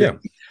could be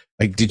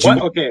like, did you?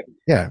 Okay.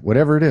 Yeah,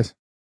 whatever it is.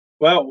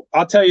 Well,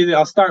 I'll tell you,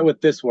 I'll start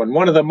with this one.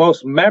 One of the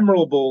most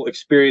memorable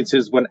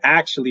experiences when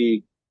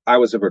actually I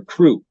was a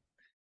recruit,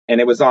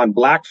 and it was on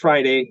Black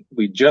Friday.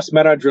 We just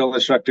met our drill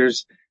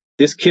instructors.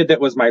 This kid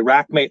that was my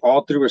rack mate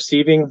all through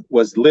receiving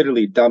was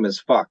literally dumb as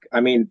fuck. I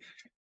mean,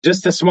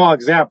 just a small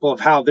example of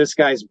how this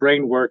guy's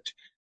brain worked.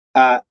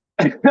 I'll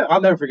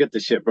never forget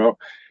this shit, bro.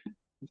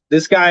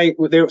 This guy,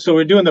 so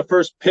we're doing the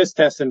first piss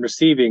test in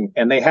receiving,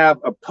 and they have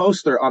a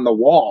poster on the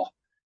wall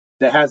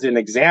that has an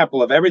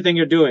example of everything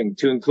you're doing,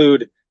 to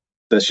include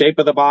the shape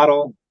of the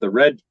bottle, the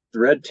red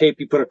tape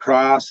you put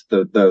across,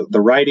 the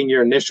writing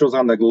your initials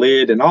on the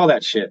lid, and all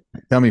that shit.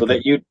 Dummy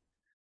proof.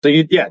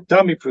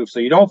 Dummy proof, so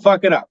you don't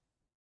fuck it up.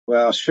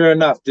 Well, sure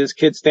enough, this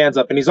kid stands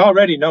up, and he's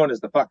already known as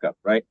the fuck up,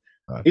 right?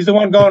 He's the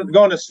one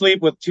going to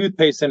sleep with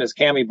toothpaste in his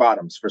cami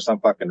bottoms for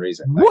some fucking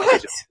reason.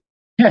 What?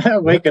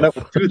 Waking up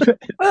with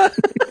toothpaste.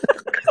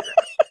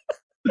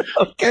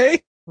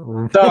 Okay.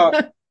 So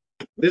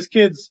this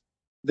kid's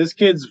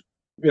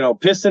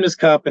pissed in his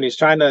cup, and he's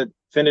trying to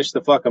finish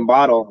the fucking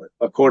bottle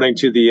according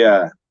to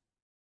the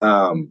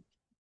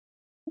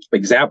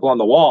example on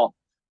the wall.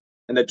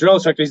 And the drill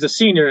instructor, he's a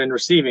senior in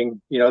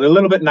receiving, they're a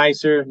little bit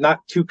nicer,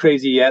 not too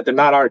crazy yet. They're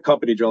not our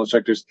company drill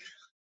instructors.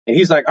 And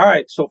he's like, all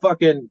right, so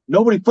fucking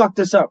nobody fucked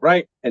this up,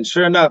 right? And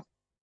sure enough,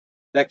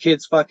 that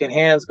kid's fucking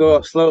hands go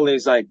up slowly.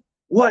 He's like,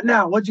 what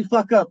now? What'd you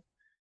fuck up?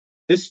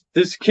 This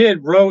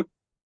kid wrote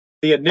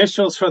the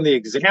initials from the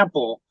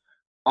example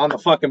on the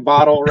fucking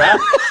bottle wrap.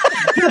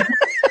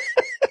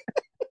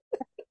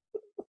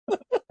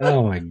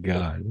 Oh my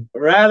God.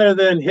 Rather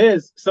than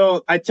his.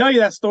 So I tell you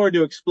that story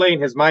to explain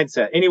his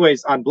mindset.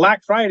 Anyways, on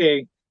Black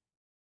Friday,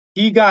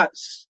 he got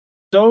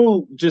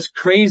so just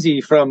crazy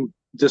from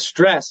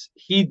distress.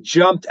 He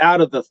jumped out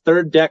of the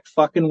third deck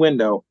fucking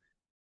window,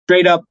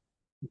 straight up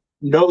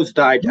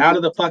nosedived out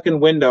of the fucking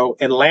window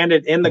and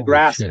landed in the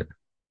grass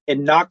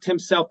and knocked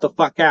himself the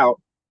fuck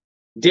out.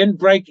 Didn't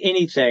break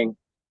anything.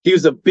 He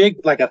was a big,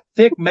 like a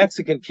thick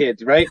Mexican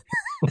kid, right?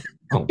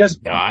 Oh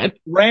Just God!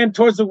 ran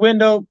towards the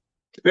window,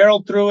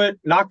 barreled through it,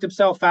 knocked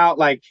himself out.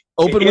 Like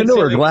Open window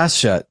or instantly. glass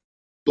shut?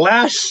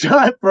 Glass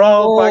shut,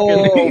 bro.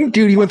 Fucking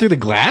Dude, he went through the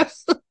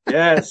glass.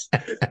 yes.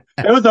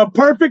 It was a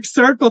perfect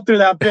circle through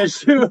that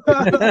bitch too.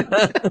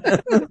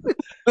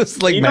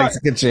 It's like You know-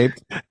 Mexican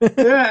shaped.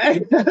 Yeah.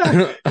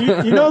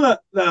 you know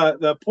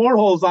the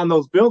portholes on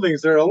those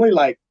buildings, they're only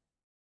like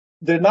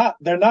they're not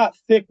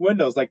thick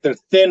windows, like they're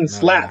thin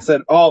slats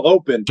that all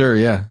open. Sure,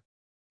 yeah.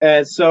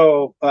 And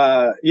so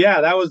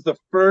yeah, that was the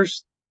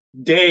first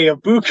day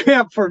of boot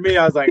camp for me.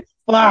 I was like,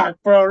 fuck,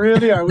 bro,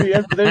 really? Are we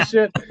in for this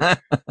shit?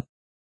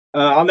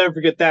 I'll never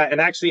forget that.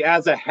 And actually,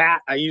 as a hat,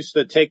 I used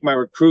to take my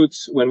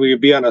recruits when we would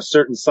be on a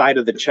certain side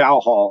of the chow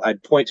hall.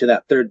 I'd point to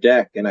that third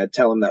deck and I'd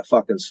tell them that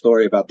fucking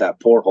story about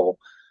that porthole.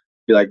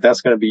 Be like,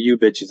 that's going to be you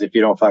bitches if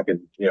you don't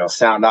fucking,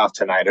 sound off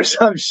tonight or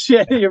some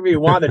shit. You're be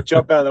want to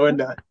jump out of the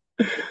window.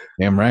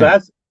 Damn right.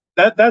 So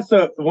that's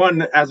the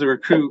one as a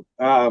recruit.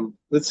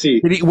 Let's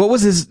see.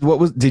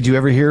 Did you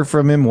ever hear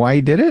from him why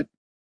he did it?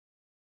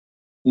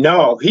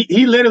 No,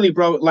 he literally,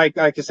 bro, like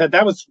I said,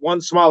 that was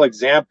one small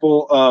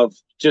example of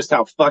just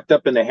how fucked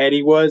up in the head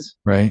he was.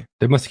 Right.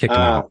 They must have kicked him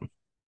out.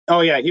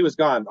 Oh yeah, he was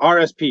gone.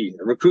 RSP,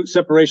 recruit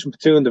separation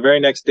platoon. The very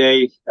next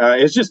day,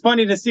 it's just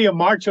funny to see him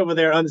march over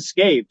there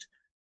unscathed.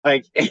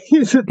 Like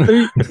he's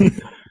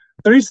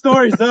three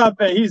stories up,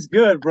 and he's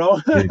good, bro.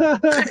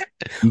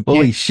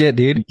 Holy shit,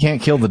 dude! You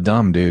can't kill the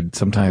dumb, dude.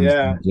 Sometimes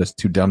Yeah. you're just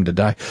too dumb to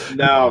die.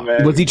 No,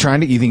 man. Was he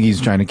trying to? You think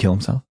he's trying to kill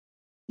himself?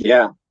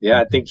 Yeah.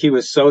 I think he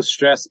was so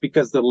stressed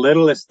because the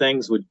littlest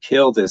things would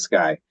kill this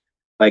guy.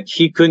 Like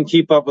he couldn't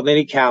keep up with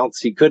any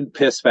counts. He couldn't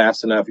piss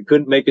fast enough. He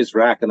couldn't make his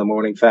rack in the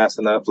morning fast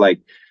enough.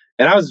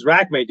 And I was his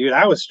rack mate, dude.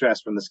 I was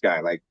stressed from this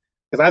guy. Like,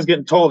 cause I was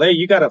getting told, hey,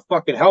 you got to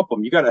fucking help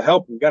him. You got to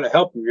help him. You got to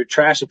help him. You're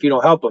trash if you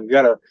don't help him. You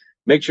got to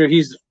make sure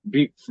he's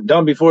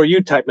done before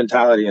you type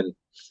mentality. And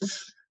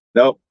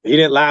nope, he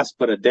didn't last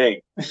but a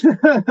day.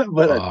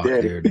 A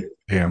day. Dude.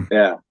 Damn.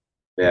 Yeah.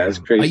 It's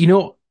crazy.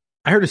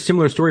 I heard a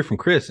similar story from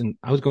Chris, and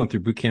I was going through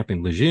boot camp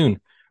in Lejeune,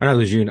 or not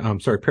Lejeune,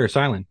 Paris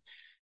Island.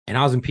 And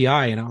I was in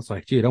PI, and I was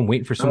like, dude, I'm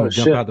waiting for someone to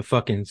jump out the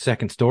fucking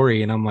second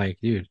story. And I'm like,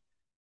 dude,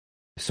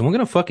 is someone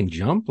going to fucking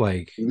jump?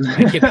 Like,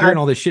 I kept hearing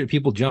all this shit,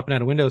 people jumping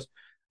out of windows.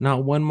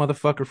 Not one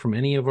motherfucker from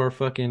any of our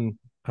fucking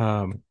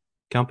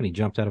company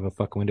jumped out of a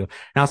fucking window.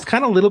 And I was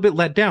kind of a little bit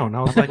let down.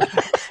 I was like,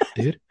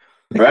 dude,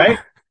 right?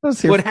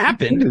 What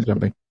happened?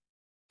 Jumping.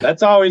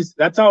 That's always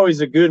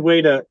a good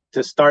way to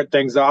start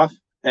things off.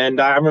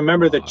 And I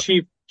remember the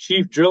chief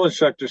drill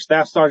instructor,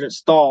 Staff Sergeant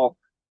Stahl,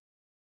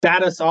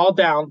 sat us all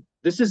down.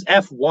 This is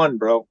F1,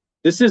 bro.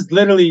 This is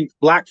literally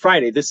Black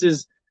Friday. This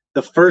is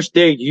the first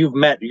day you've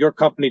met your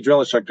company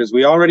drill instructors.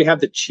 We already have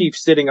the chief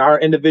sitting our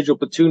individual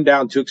platoon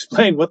down to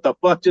explain what the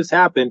fuck just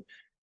happened.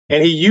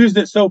 And he used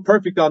it so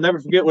perfect. I'll never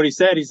forget what he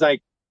said. He's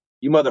like,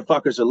 you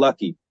motherfuckers are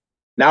lucky.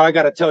 Now I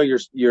got to tell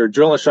your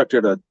drill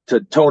instructor to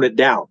tone it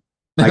down.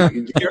 Like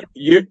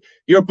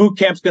your boot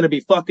camp's going to be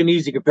fucking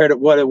easy compared to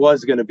what it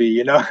was going to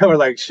be. We're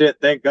like, shit,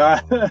 thank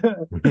God.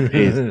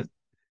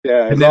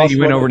 Yeah. And then he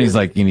went over and he's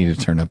like, you need to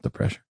turn up the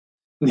pressure.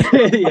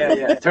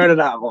 yeah. Turn it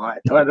up, boy.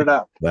 Turn it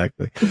up.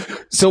 Exactly.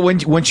 So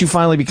once you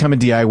finally become a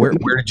DI, where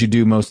did you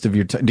do most of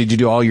your time? Did you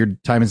do all your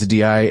time as a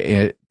DI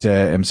at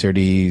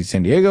MCRD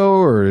San Diego,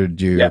 or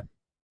did you? Yeah.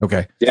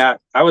 Okay. Yeah,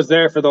 I was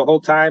there for the whole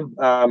time.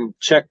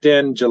 Checked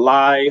in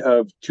July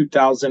of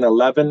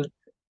 2011,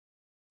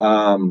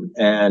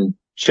 and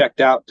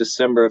checked out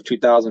December of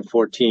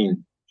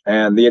 2014.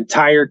 And the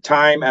entire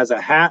time as a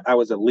hat, I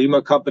was a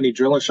Lima Company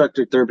drill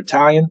instructor, 3rd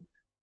Battalion.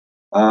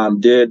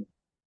 Did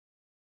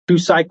 2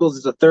 cycles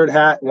as a third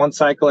hat, 1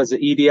 cycle as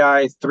an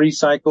EDI, 2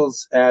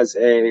 cycles as a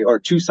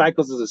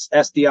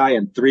SDI,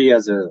 and 3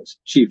 as a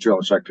chief drill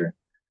instructor.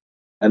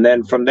 And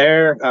then from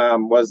there,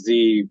 was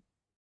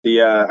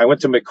I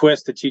went to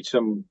McQuist to teach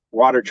some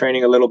water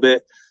training a little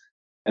bit.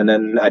 And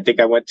then I think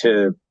I went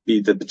to be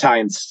the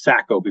battalion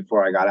SACO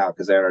before I got out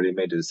because I already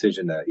made the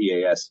decision to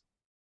EAS.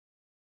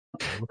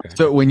 Okay.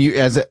 So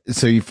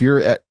if you're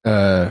at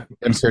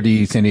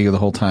MCRD San Diego the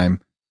whole time,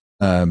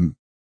 as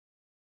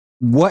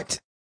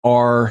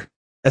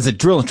a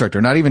drill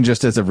instructor, not even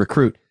just as a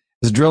recruit,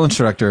 as a drill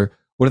instructor,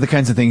 what are the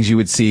kinds of things you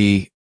would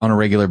see on a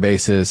regular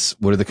basis?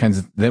 What are the kinds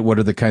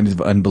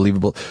of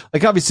unbelievable,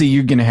 like obviously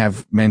you're going to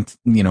have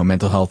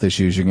mental health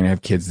issues. You're going to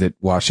have kids that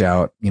wash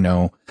out,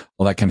 all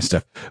that kind of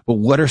stuff. But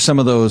what are some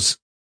of those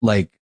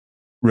like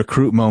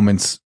recruit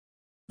moments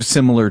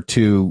similar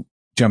to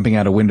jumping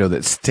out a window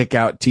that stick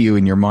out to you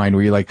in your mind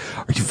where you're like,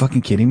 are you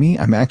fucking kidding me?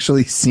 I'm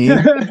actually seeing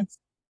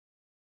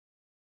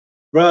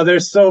Bro,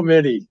 there's so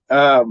many.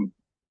 Let's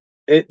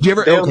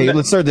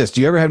start this.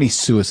 Do you ever have any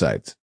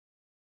suicides?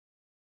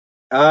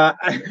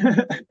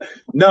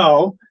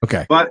 No.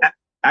 Okay. But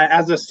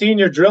as a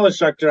senior drill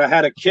instructor, I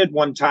had a kid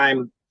one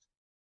time.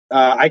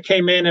 I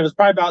came in, it was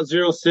probably about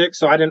 06,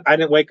 so I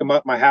didn't wake him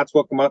up. My hats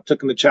woke him up,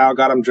 took him to chow,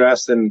 got him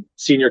dressed, and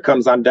senior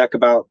comes on deck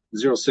about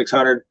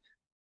 0600.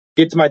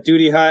 Get to my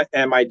duty hut,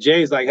 and my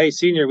Jay's like, hey,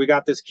 senior, we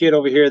got this kid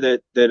over here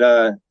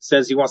that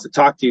says he wants to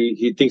talk to you.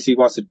 He thinks he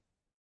wants to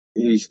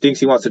he thinks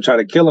he wants to try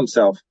to kill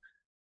himself.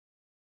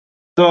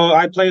 So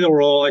I play the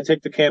role. I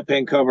take the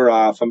campaign cover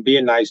off. I'm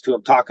being nice to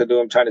him, talking to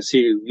him, trying to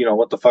see,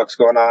 what the fuck's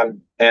going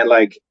on. And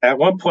like at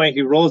one point,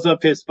 he rolls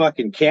up his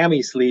fucking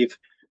cami sleeve,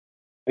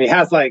 and he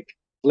has like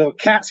little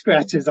cat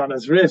scratches on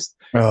his wrist.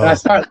 And I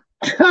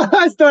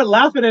start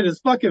laughing at his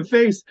fucking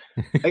face.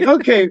 Like,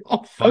 okay,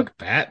 Oh, fuck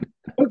that.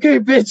 okay,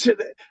 bitch.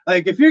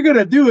 Like, if you're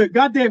gonna do it,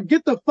 goddamn,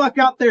 get the fuck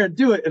out there and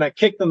do it. And I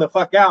kicked him the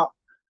fuck out.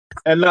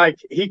 And like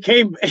he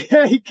came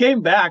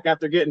back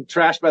after getting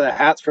trashed by the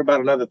hats for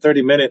about another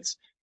 30 minutes.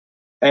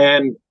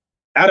 And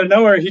out of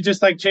nowhere, he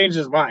just like changed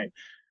his mind.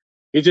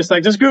 He just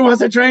like, this crew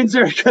wants to train,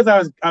 sir, because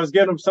I was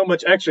giving him so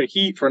much extra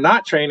heat for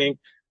not training.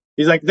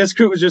 He's like, this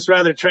crew would just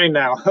rather train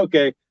now.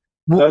 Okay.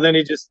 Well, so then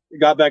he just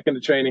got back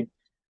into training.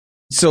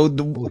 So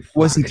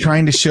was he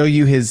trying to show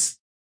you his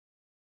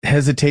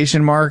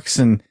hesitation marks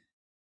and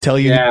tell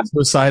you he was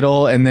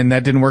suicidal, and then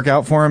that didn't work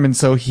out for him, and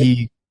so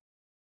it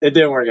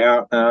didn't work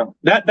out.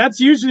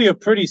 That's usually a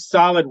pretty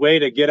solid way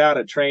to get out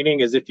of training,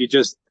 is if you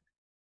just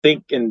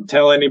think and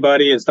tell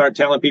anybody and start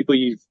telling people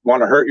you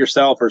want to hurt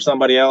yourself or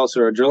somebody else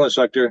or a drill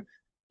instructor.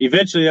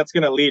 Eventually that's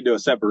going to lead to a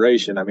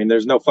separation. I mean,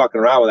 there's no fucking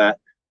around with that.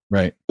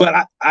 Right.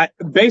 But I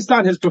based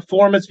on his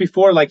performance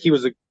before, like, he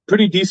was a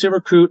pretty decent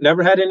recruit,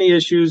 never had any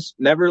issues,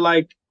 never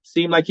like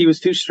seemed like he was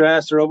too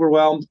stressed or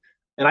overwhelmed.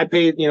 And I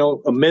paid,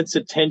 immense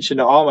attention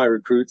to all my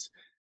recruits.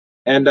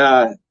 And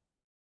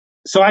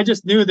so I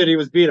just knew that he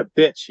was being a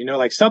bitch,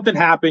 like something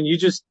happened.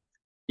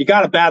 You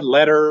got a bad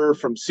letter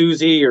from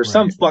Susie or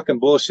some fucking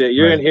bullshit.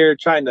 You're in here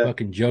trying to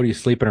fucking Jody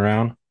sleeping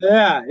around.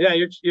 Yeah.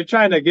 You're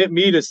trying to get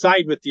me to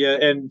side with you.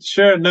 And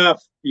sure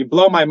enough, you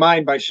blow my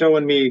mind by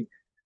showing me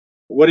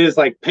what is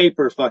like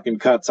paper fucking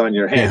cuts on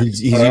your hand.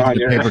 He's using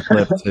the paper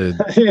clip to.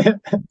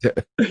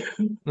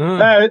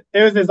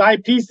 It was his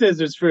IP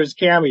scissors for his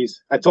camis.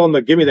 I told him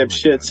to give me them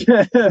shits.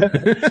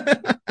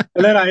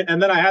 and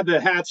then I had the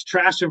hats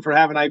trash him for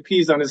having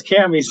IPs on his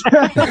camis.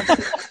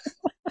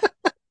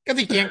 Because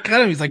he can't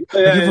cut him. He's like,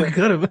 I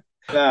cut him.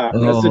 Yeah,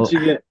 that's what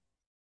you get.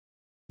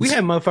 We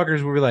had motherfuckers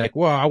who were like,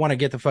 well, I want to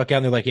get the fuck out.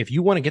 And they're like, if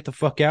you want to get the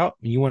fuck out,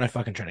 and you want to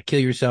fucking try to kill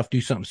yourself, do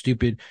something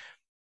stupid,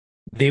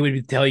 they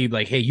would tell you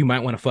like, hey, you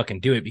might want to fucking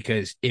do it,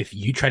 because if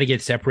you try to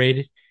get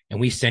separated and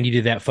we send you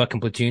to that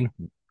fucking platoon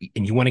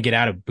and you want to get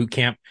out of boot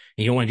camp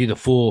and you don't want to do the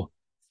full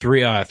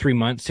 3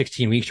 months,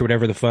 16 weeks or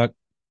whatever the fuck,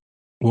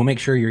 we'll make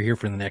sure you're here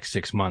for the next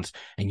 6 months,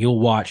 and you'll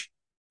watch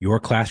your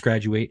class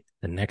graduate,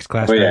 the next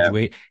class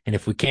graduate. And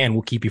if we can,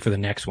 we'll keep you for the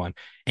next one,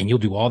 and you'll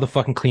do all the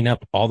fucking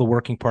cleanup, all the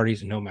working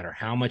parties. And no matter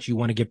how much you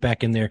want to get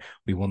back in there,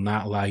 we will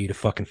not allow you to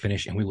fucking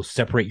finish, and we will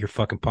separate your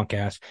fucking punk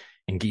ass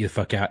and get you the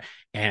fuck out.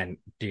 And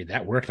dude,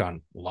 that worked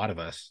on a lot of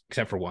us,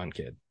 except for one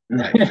kid.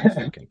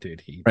 Fucking,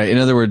 dude, right. In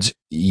other words,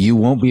 you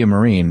won't be a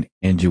Marine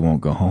and you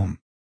won't go home.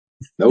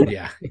 Nope.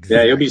 Yeah, exactly.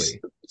 Yeah, you'll be.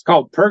 It's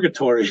called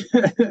purgatory.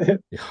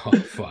 Oh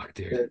fuck,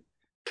 dude.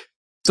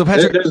 So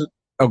Patrick,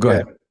 go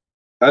ahead.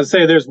 I'd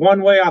say there's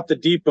one way off the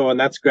depot, and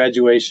that's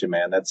graduation,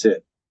 man. That's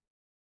it.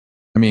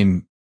 I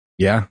mean,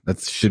 yeah, that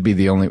should be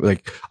the only,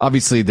 like,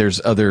 obviously there's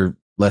other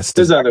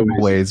there's other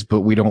ways,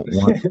 but we don't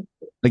want,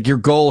 like, your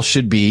goal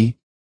should be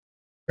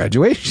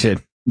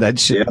graduation. That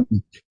should,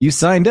 you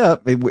signed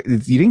up. You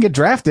didn't get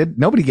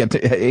drafted.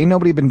 Ain't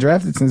nobody been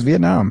drafted since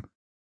Vietnam.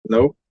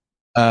 Nope.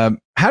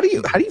 How do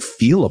you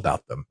feel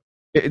about them?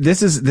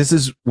 This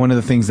is one of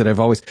the things that I've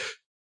always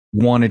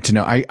wanted to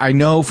know. I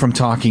know from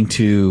talking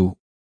to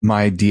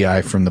my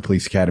DI from the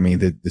police academy,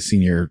 the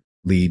senior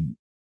lead,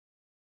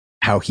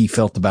 how he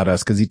felt about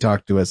us, because he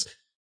talked to us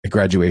at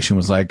graduation,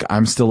 was like,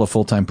 I'm still a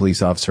full-time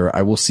police officer.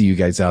 I will see you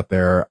guys out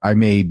there. I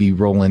may be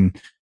rolling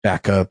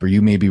back up, or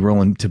you may be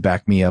rolling to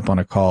back me up on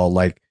a call.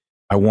 Like,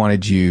 I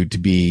wanted you to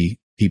be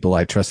people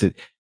I trusted.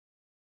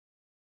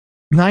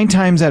 9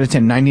 times out of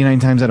 10,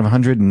 99 times out of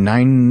 100,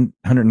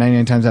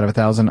 999 times out of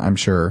 1,000, I'm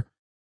sure,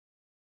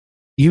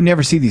 you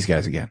never see these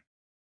guys again,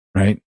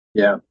 right?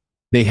 Yeah.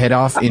 They head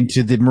off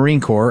into the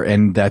Marine Corps,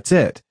 and that's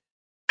it.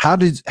 How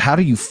do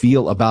you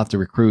feel about the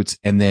recruits?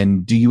 And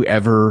then do you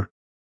ever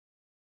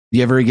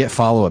get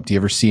follow up? Do you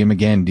ever see them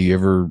again? Do you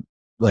ever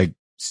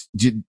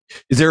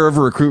is there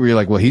ever a recruit where you're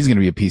like, well, he's going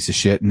to be a piece of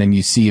shit, and then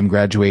you see him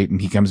graduate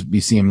and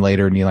you see him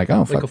later and you're like,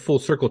 oh, fuck. Like a full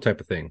circle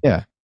type of thing.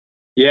 Yeah.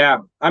 Yeah.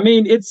 I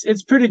mean,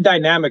 it's pretty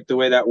dynamic the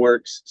way that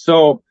works.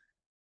 So,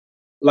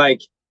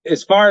 like,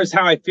 as far as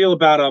how I feel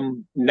about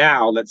them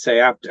now, let's say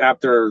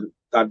after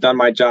I've done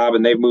my job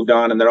and they've moved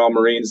on and they're all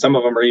Marines, some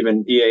of them are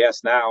even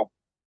EAS now.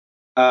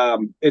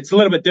 It's a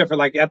little bit different.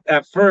 Like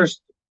at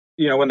first,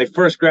 when they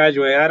first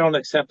graduate, I don't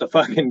accept a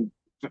fucking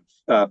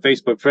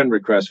Facebook friend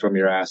request from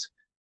your ass.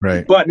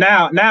 Right. But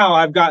now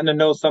I've gotten to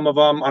know some of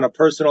them on a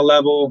personal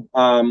level.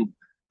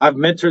 I've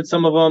mentored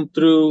some of them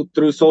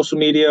through social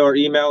media or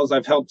emails.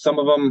 I've helped some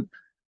of them,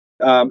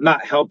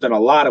 not helped in a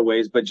lot of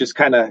ways, but just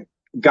kind of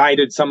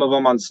guided some of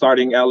them on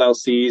starting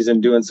LLCs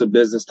and doing some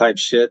business type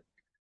shit.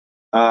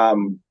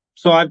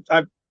 So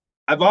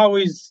I've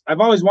always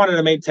wanted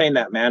to maintain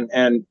that, man.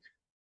 And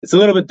it's a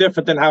little bit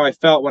different than how I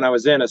felt when I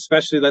was in,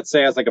 especially, let's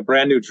say, as like a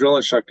brand new drill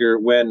instructor,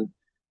 when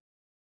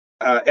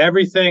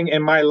everything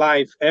in my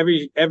life,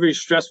 every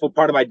stressful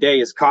part of my day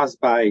is caused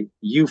by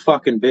you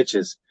fucking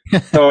bitches.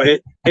 So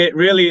it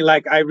really,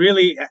 like, I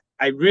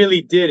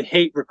really did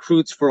hate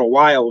recruits for a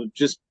while.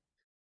 Just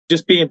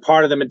being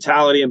part of the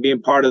mentality and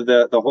being part of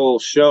the whole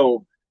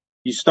show,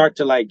 you start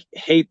to like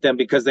hate them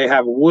because they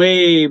have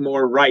way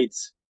more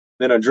rights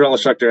than a drill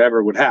instructor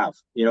ever would have.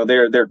 You know,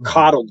 they're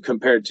coddled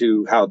compared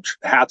to how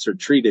hats are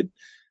treated.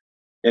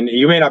 And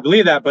you may not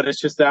believe that, but it's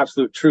just the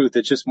absolute truth.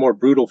 It's just more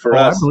brutal for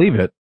us. I believe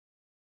it.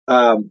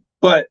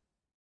 But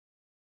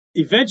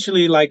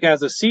eventually, like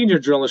as a senior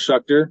drill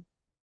instructor,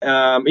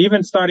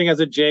 even starting as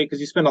a J, because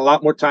you spend a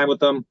lot more time with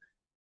them,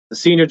 the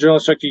senior drill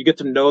instructor, you get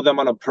to know them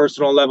on a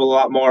personal level a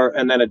lot more.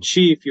 And then a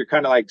chief, you're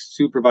kind of like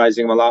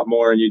supervising them a lot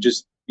more, and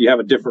you have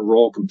a different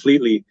role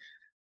completely.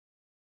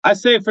 I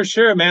say for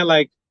sure, man,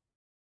 like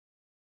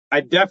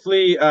I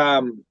definitely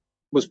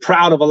was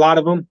proud of a lot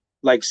of them,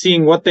 like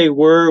seeing what they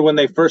were when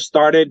they first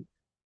started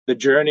the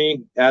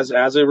journey as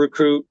a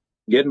recruit,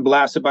 getting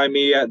blasted by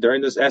me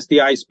during this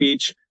SDI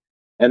speech,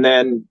 and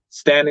then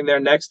standing there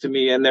next to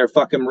me in their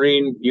fucking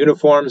Marine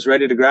uniforms,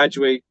 ready to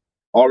graduate,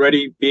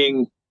 already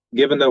being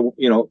given the,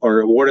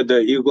 or awarded the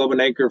Eagle Globe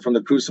and Anchor from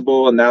the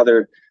Crucible, and now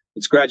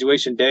it's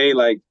graduation day.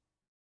 Like,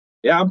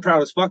 yeah, I'm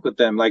proud as fuck with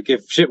them. Like,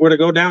 if shit were to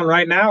go down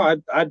right now,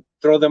 I'd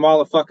throw them all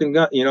a fucking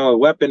gun, a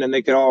weapon, and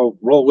they could all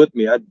roll with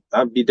me.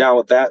 I'd be down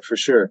with that for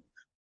sure.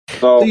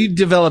 So you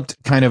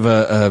developed kind of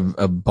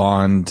a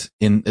bond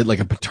in like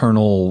a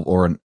paternal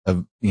or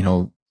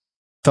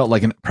felt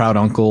like a proud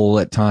uncle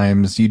at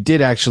times. You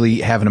did actually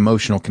have an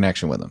emotional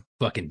connection with him.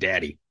 Fucking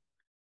daddy.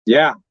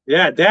 Yeah,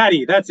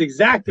 daddy. That's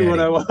exactly what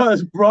I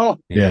was, bro.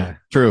 Yeah,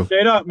 true.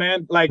 Straight up,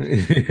 man. Like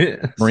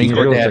Marine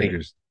Corps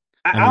daddy.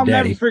 I'll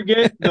never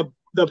forget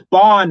the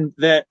bond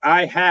that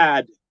I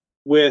had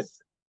with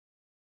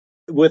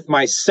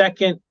my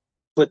second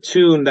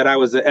platoon that I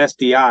was at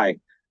SDI.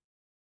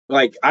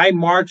 Like, I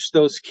marched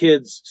those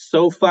kids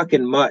so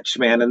fucking much,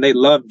 man, and they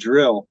loved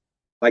drill.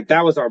 Like,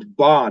 that was our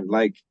bond.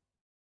 Like,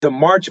 to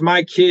march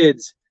my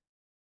kids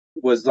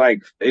was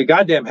like a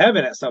goddamn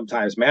heaven at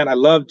sometimes, man. I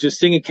loved just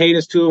singing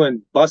cadence to them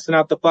and busting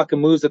out the fucking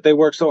moves that they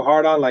worked so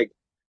hard on. Like,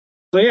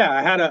 so yeah,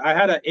 I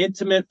had an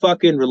intimate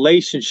fucking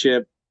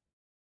relationship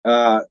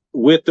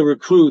with the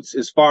recruits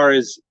as far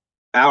as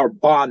our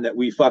bond that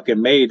we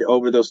fucking made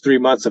over those 3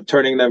 months of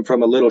turning them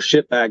from a little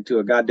shitbag to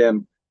a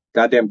goddamn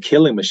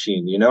killing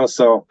machine,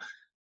 So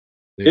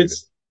Dude.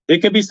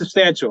 it could be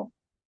substantial.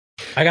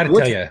 I got to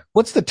tell you,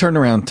 what's the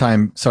turnaround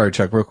time? Sorry,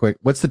 Chuck, real quick.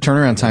 What's the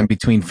turnaround time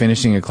between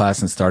finishing a class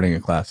and starting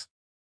a class?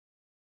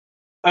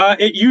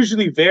 It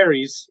usually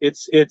varies.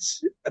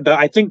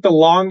 I think the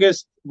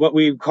longest, what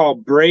we call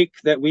break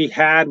that we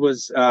had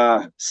was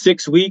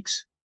 6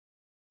 weeks.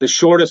 The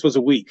shortest was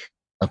a week.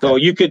 Okay. So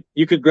you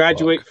could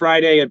graduate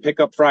Friday and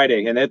pick up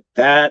Friday, and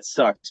that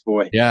sucks,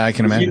 boy. Yeah, I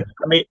can imagine.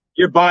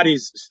 Your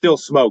body's still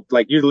smoked.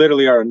 Like, you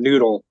literally are a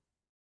noodle.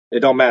 It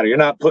don't matter. You're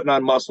not putting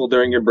on muscle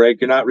during your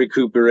break. You're not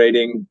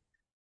recuperating.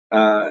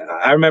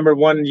 I remember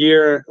one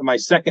year, my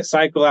second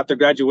cycle after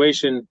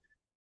graduation,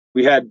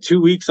 we had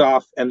 2 weeks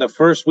off, and the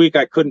first week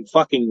I couldn't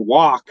fucking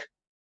walk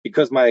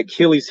because my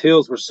Achilles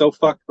heels were so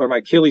fucked, or my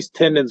Achilles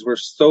tendons were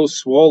so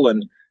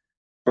swollen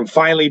from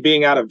finally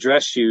being out of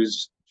dress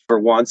shoes for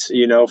once,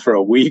 for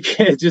a week.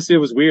 It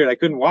was weird. I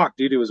couldn't walk,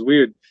 dude. It was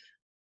weird.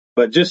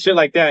 But just shit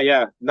like that,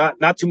 yeah.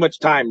 Not too much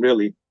time,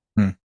 really.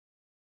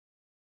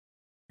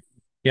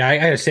 Yeah, I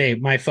gotta say,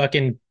 my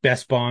fucking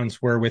best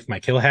bonds were with my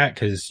kill hat,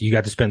 because you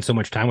got to spend so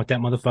much time with that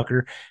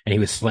motherfucker, and he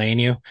was slaying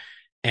you.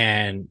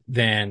 And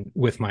then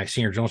with my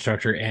senior drill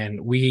instructor, and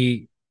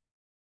we,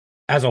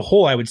 as a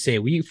whole, I would say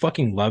we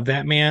fucking love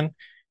that man,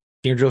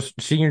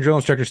 senior drill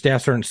instructor,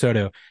 Staff Sergeant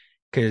Soto,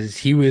 because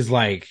he was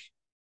like,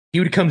 he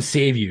would come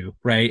save you,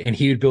 right? And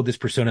he would build this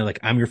persona like,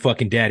 I'm your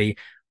fucking daddy.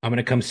 I'm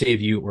gonna come save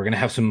you. We're gonna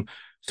have some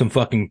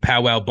fucking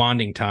powwow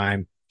bonding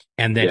time.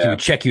 And then he would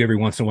check you every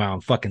once in a while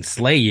and fucking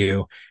slay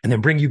you, and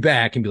then bring you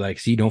back and be like,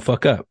 see, don't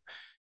fuck up.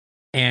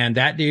 And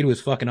that dude was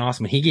fucking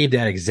awesome. He gave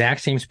that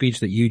exact same speech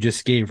that you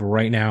just gave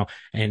right now.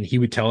 And he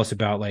would tell us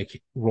about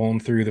like rolling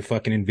through the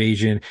fucking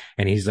invasion.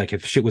 And he's like,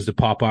 if shit was to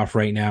pop off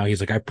right now,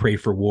 he's like, I pray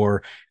for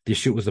war. If this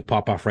shit was to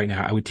pop off right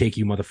now, I would take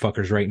you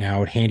motherfuckers right now. I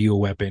would hand you a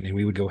weapon, and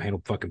we would go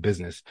handle fucking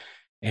business.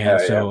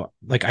 And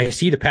like, I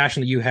see the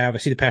passion that you have. I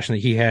see the passion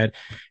that he had.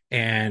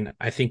 And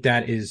I think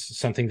that is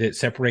something that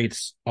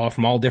separates all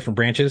from all different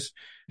branches.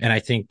 And I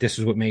think this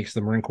is what makes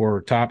the Marine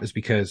Corps top, is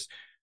because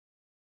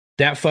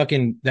that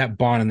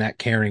bond and that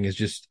caring is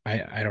just,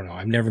 I don't know.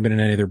 I've never been in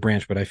any other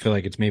branch, but I feel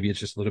like it's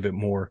just a little bit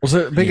more. Well,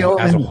 so a big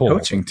element as a whole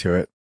coaching to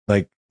it.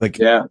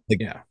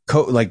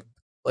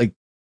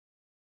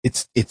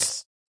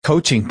 It's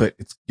coaching, but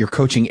you're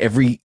coaching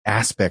every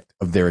aspect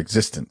of their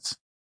existence.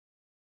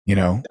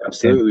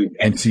 Absolutely.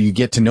 And so you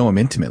get to know them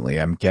intimately,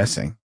 I'm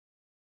guessing.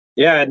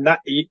 Yeah, and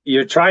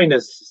you're trying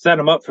to set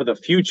them up for the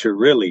future,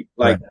 really.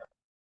 Like, right.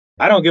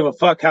 I don't give a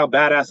fuck how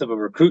badass of a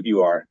recruit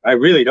you are. I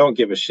really don't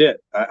give a shit.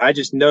 I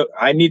just know,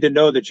 I need to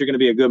know that you're going to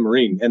be a good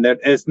Marine, and that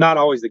it's not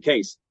always the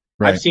case.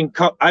 Right.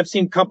 I've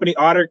seen company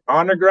honor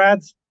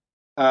grads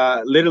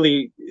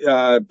literally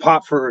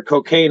pop for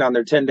cocaine on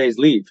their 10 days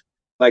leave.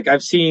 Like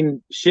I've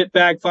seen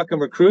shitbag fucking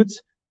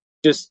recruits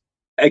just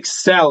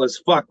excel as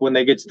fuck when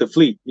they get to the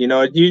fleet. You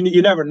know,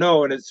 you never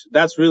know, and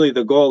that's really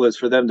the goal, is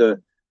for them to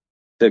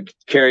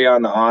carry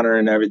on the honor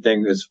and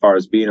everything as far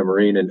as being a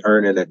Marine and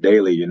earning it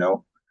daily, you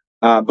know.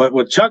 But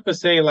what Chuck was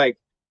saying, like,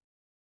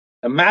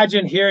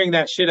 imagine hearing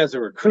that shit as a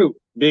recruit,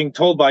 being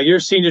told by your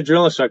senior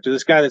drill instructor,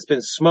 this guy that's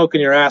been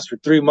smoking your ass for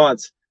 3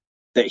 months,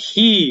 that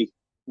he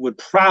would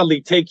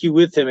proudly take you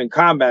with him in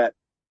combat.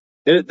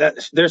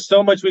 There's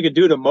so much we could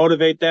do to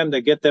motivate them,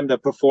 to get them to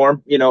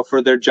perform, you know,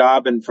 for their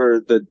job and for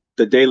the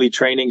daily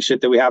training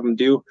shit that we have them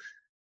do.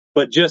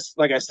 But just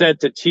like I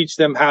said, to teach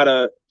them how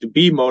to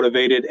be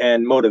motivated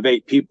and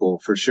motivate people,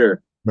 for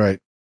sure. Right.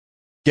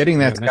 Getting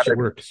that to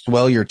kind of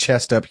swell your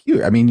chest up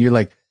here. I mean, you're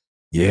like,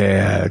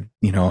 yeah,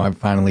 you know, I'm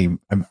finally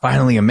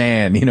a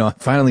man, you know, I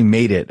finally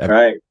made it.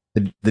 Right.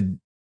 The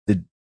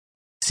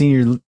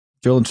senior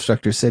drill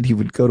instructor said he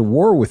would go to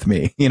war with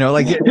me, you know,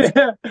 like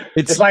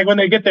it's like when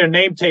they get their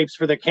name tapes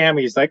for the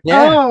camis, like,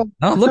 oh,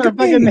 look at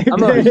me.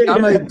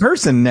 I'm a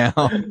person now.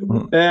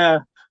 Yeah.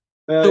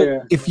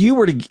 So if you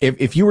were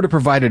to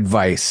provide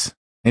advice,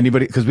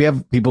 anybody, because we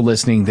have people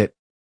listening that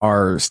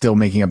are still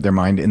making up their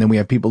mind, and then we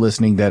have people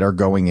listening that are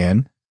going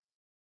in.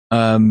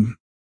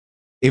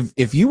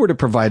 If you were to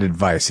provide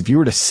advice, if you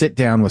were to sit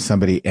down with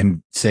somebody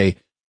and say,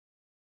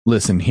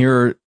 listen,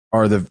 here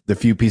are the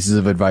few pieces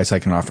of advice I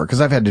can offer,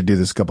 because I've had to do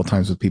this a couple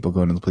times with people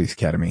going to the police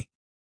academy,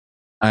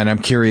 and I'm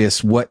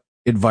curious what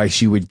advice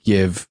you would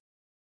give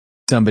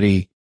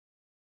somebody.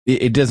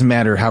 It doesn't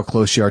matter how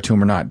close you are to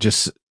them or not,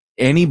 just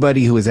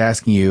anybody who is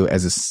asking you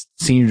as a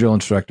senior drill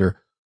instructor,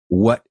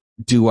 what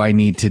do I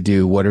need to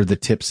do? What are the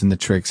tips and the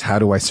tricks? How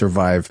do I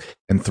survive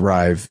and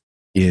thrive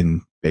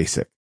in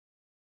basic?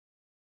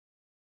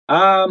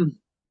 I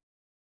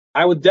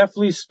would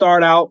definitely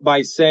start out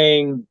by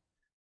saying,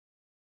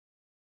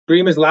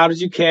 scream as loud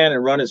as you can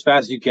and run as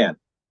fast as you can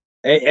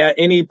at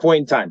any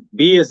point in time.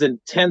 Be as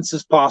intense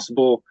as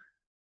possible,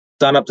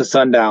 sun up to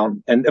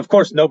sundown. And of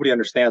course, nobody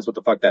understands what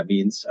the fuck that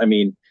means. I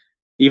mean,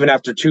 even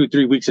after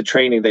 2-3 weeks of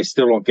training, they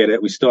still don't get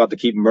it. We still have to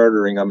keep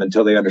murdering them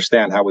until they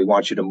understand how we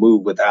want you to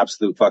move with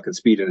absolute fucking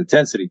speed and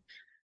intensity.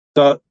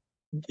 So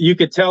you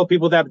could tell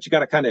people that, but you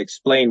got to kind of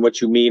explain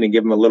what you mean and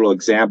give them a little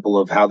example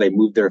of how they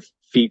move their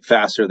feet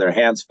faster, their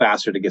hands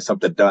faster to get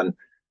something done.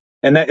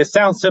 And that, it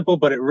sounds simple,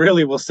 but it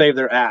really will save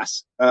their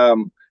ass.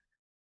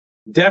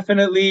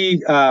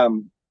 Definitely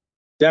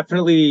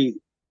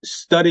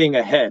studying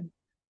ahead.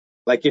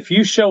 Like if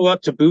you show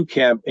up to boot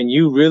camp and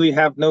you really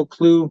have no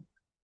clue,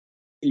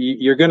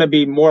 you're going to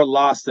be more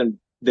lost than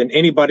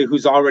anybody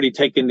who's already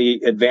taken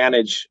the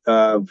advantage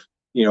of,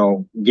 you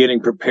know,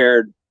 getting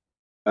prepared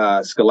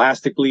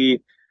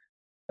scholastically,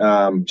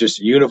 just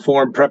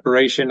uniform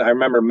preparation. I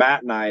remember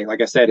Matt and I,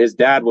 like I said, his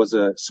dad was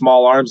a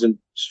small arms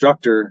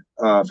instructor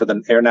for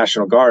the Air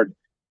National Guard.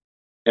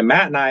 And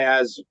Matt and I,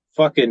 as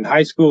fucking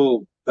high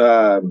school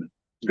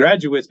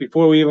graduates,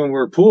 before we even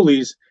were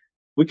poolies,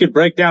 we could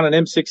break down an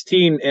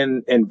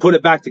M16 and put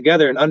it back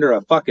together in under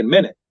a fucking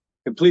minute,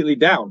 completely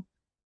down.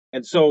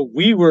 And so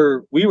we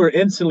were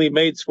instantly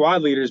made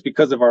squad leaders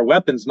because of our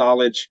weapons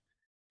knowledge.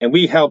 And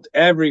we helped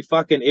every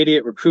fucking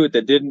idiot recruit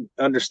that didn't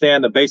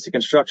understand the basic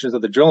instructions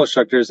of the drill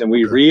instructors. And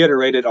we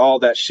reiterated all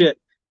that shit.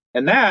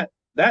 And that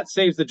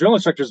saves the drill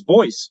instructor's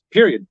voice,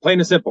 period. Plain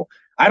and simple.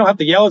 I don't have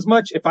to yell as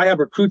much if I have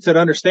recruits that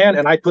understand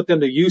and I put them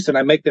to use and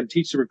I make them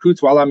teach the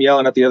recruits while I'm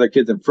yelling at the other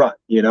kids in front,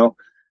 you know?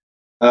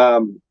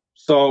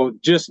 So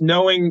just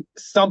knowing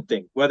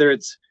something, whether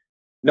it's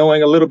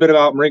knowing a little bit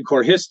about Marine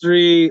Corps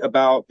history,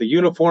 about the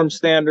uniform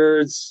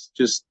standards,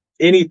 just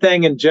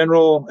anything in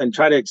general, and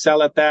try to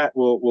excel at that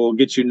will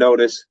get you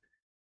noticed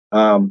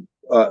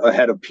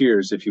ahead of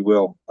peers, if you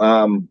will.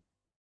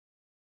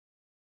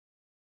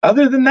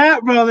 Other than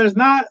that, bro, there's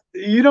not,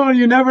 you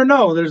never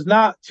know. There's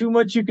not too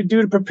much you could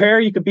do to prepare.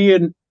 You could be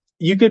in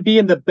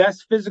the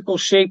best physical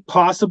shape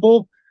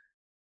possible.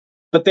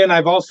 But then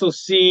I've also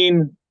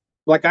seen,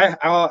 like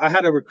I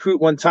had a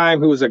recruit one time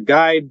who was a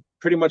guide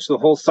pretty much the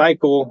whole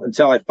cycle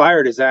until I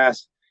fired his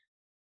ass.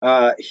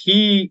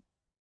 He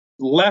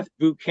left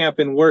boot camp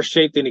in worse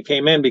shape than he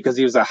came in because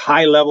he was a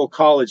high level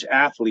college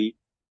athlete.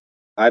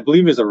 I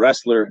believe he was a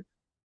wrestler.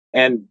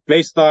 And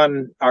based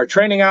on our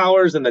training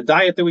hours and the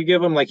diet that we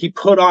give him, like he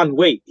put on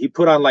weight. He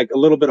put on like a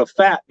little bit of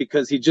fat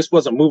because he just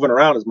wasn't moving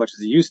around as much as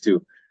he used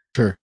to.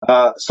 Sure.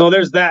 So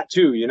there's that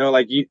too, you know,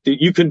 like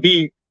you can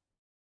be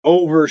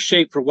over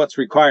shape for what's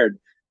required.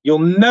 You'll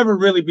never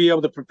really be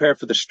able to prepare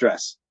for the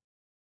stress.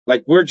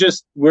 Like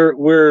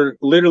we're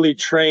literally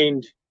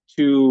trained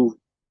to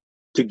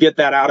get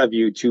that out of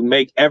you, to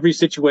make every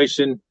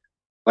situation,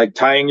 like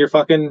tying your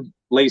fucking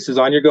laces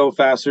on your go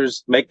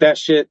fasters, make that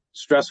shit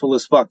stressful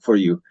as fuck for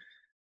you,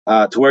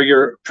 to where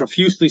you're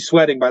profusely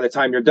sweating by the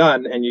time you're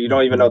done and you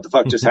don't even know what the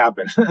fuck just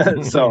happened.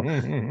 So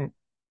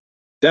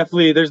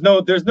definitely there's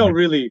no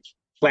really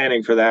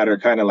planning for that or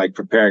kind of like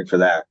preparing for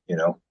that, you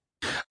know.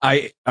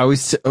 I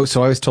always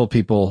told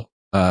people,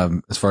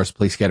 as far as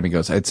police academy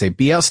goes, I'd say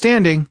be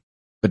outstanding,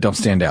 but don't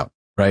stand out.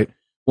 Right.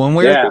 one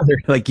way or the other.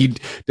 Like, you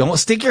don't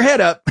stick your head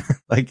up.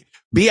 Like,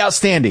 be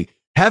outstanding.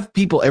 Have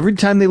people, every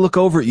time they look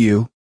over at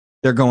you,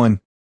 they're going,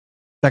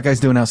 that guy's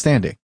doing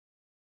outstanding.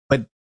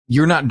 But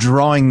you're not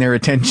drawing their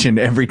attention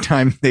every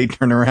time they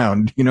turn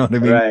around. You know what I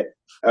mean? Right.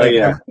 Oh, like,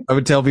 yeah. I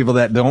would tell people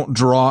that don't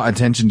draw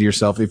attention to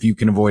yourself if you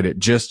can avoid it.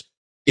 Just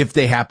if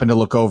they happen to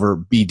look over,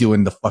 be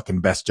doing the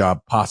fucking best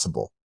job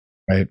possible.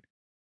 Right.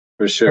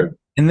 For sure.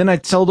 And then I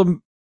tell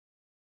them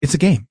it's a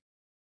game.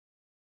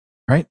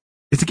 Right?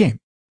 It's a game.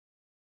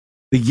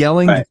 The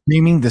yelling, the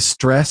screaming, the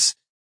stress,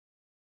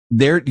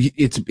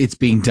 it's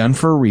being done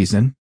for a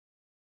reason.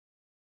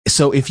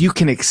 So if you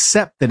can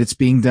accept that it's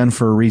being done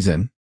for a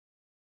reason,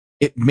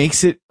 it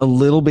makes it a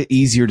little bit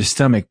easier to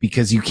stomach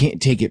because you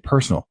can't take it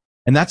personal.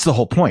 And that's the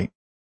whole point.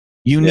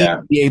 You need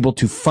to be able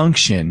to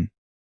function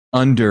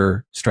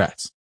under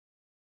stress.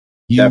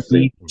 You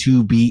need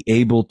to be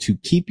able to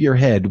keep your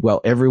head while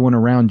everyone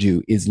around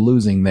you is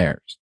losing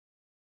theirs.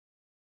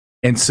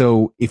 And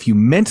so if you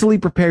mentally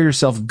prepare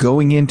yourself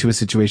going into a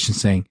situation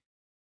saying,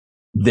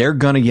 they're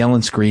going to yell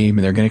and scream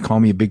and they're going to call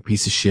me a big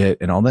piece of shit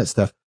and all that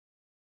stuff.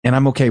 And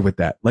I'm okay with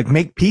that. Like,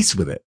 make peace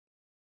with it.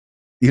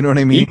 You know what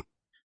I mean?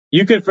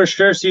 You could for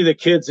sure see the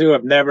kids who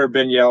have never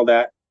been yelled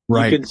at.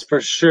 Right. You can for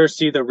sure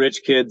see the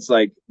rich kids,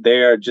 like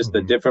they are just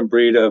a different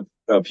breed of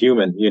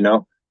human, you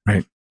know?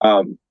 Right.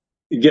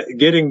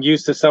 Getting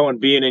used to someone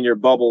being in your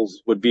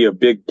bubbles would be a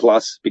big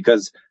plus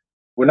because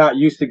we're not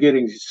used to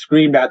getting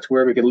screamed at to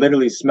where we can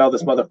literally smell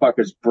this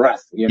motherfucker's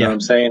breath. You know what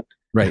I'm saying?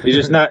 Right. You're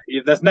just not,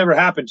 that's never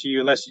happened to you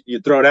unless you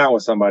throw down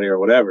with somebody or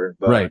whatever.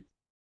 But, right.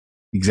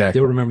 Exactly.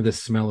 They'll remember the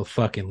smell of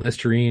fucking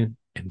Listerine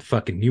and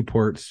fucking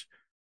Newports.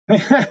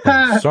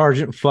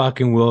 Sergeant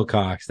fucking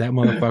Wilcox. That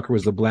motherfucker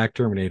was the Black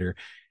Terminator.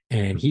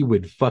 And he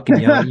would fucking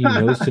yell at you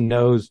nose to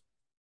nose,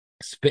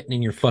 spitting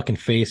in your fucking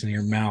face and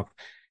your mouth.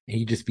 And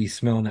you'd just be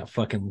smelling that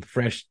fucking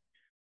fresh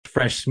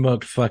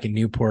smoked fucking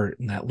Newport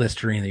and that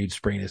Listerine that you'd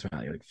spray in his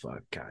mouth. You're like,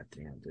 fuck,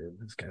 goddamn, dude.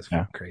 This guy's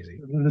fucking crazy.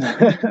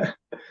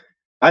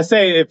 I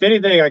say, if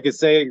anything, I could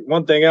say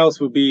one thing else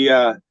would be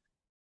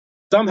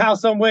somehow,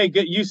 some way,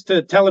 get used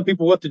to telling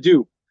people what to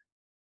do.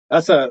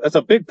 That's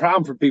a big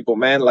problem for people,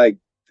 man. Like,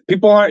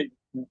 people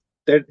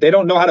they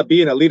don't know how to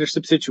be in a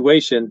leadership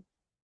situation.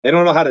 They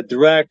don't know how to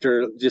direct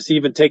or just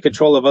even take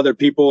control of other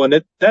people,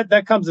 and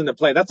that comes into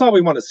play. That's all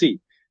we want to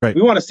see. Right.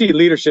 We want to see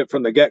leadership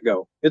from the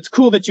get-go. It's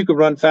cool that you can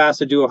run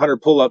fast and do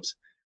 100 pull-ups,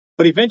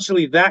 but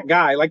eventually that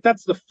guy, like,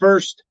 that's the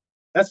first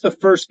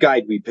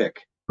guide we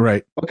pick.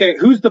 Right. Okay,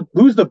 who's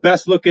the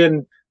best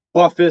looking,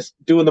 buffest,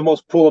 doing the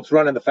most pull-ups,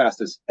 running the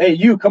fastest? Hey,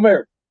 you come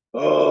here.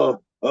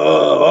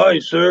 Hi,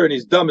 sir. And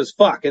he's dumb as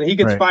fuck. And he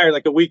gets fired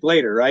like a week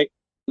later, right?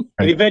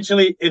 And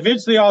eventually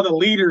all the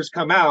leaders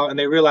come out and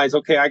they realize,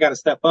 okay, I got to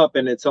step up,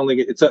 and it's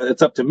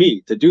up to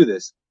me to do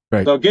this.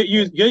 Right. So get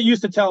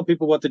used to telling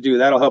people what to do.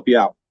 That'll help you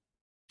out.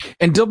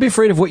 And don't be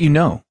afraid of what you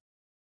know.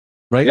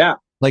 Right? Yeah.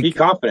 Like, be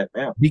confident.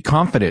 Yeah. Be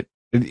confident.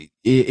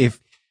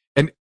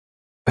 And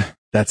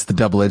that's the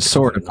double-edged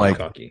sword of,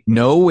 like,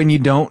 know when you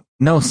don't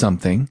know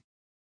something,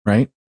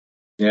 right?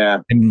 Yeah.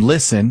 And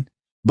listen.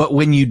 But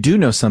when you do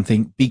know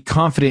something, be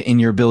confident in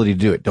your ability to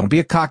do it. Don't be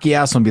a cocky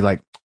asshole and be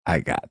like,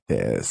 I got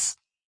this.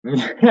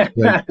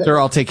 Like, sir,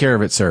 I'll take care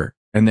of it, sir.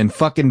 And then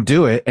fucking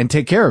do it and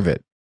take care of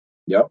it.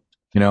 Yep.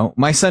 You know,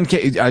 my son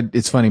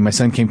it's funny. My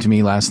son came to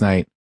me last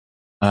night.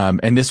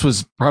 And this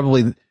was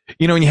probably,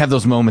 you know, when you have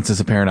those moments as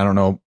a parent, I don't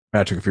know,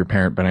 Patrick, if you're a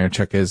parent, but I know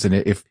Chuck is.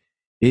 And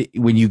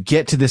when you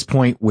get to this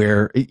point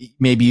where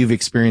maybe you've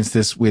experienced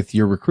this with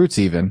your recruits,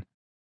 even,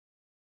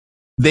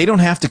 they don't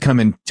have to come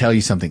and tell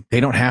you something. They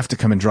don't have to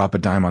come and drop a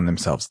dime on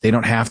themselves. They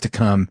don't have to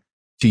come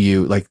to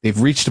you. Like, they've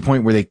reached a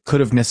point where they could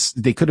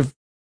have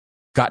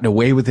gotten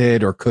away with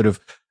it, or could have,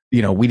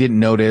 you know, we didn't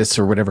notice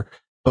or whatever.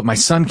 But my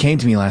son came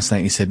to me last night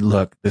and he said,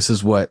 look, this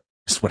is what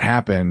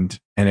happened.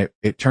 And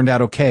it turned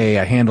out okay.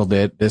 I handled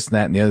it, this and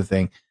that and the other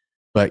thing.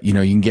 But, you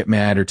know, you can get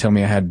mad or tell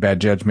me I had bad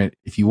judgment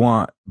if you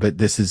want, but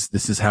this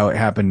is how it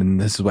happened,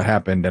 and this is what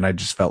happened. And I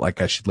just felt like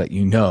I should let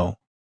you know.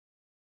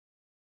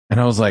 And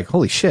I was like,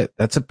 holy shit,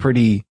 that's a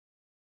pretty,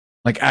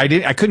 like,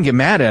 I couldn't get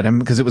mad at him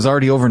because it was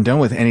already over and done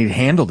with, and he'd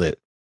handled it.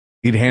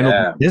 He'd handled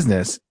the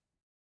business.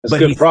 That's but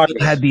good he progress.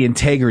 still had the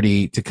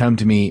integrity to come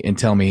to me and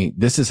tell me,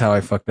 this is how I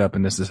fucked up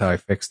and this is how I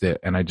fixed it.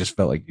 And I just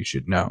felt like you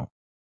should know.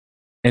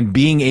 And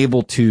being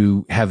able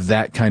to have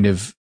that kind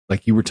of,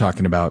 like you were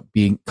talking about,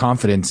 being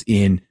confidence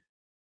in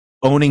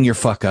owning your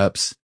fuck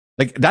ups.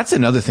 Like, that's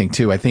another thing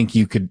too. I think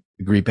you could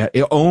agree, Pat.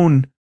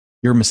 Own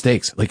your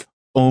mistakes. Like,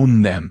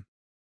 own them.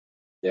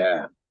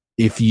 Yeah.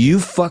 If you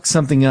fuck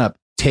something up,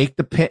 take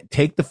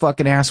the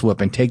fucking ass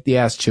whoop and take the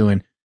ass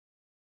chewing.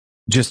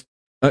 Just,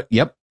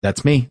 yep,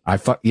 that's me.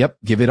 Yep,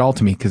 give it all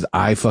to me because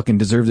I fucking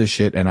deserve this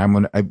shit, and I'm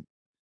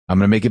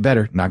gonna make it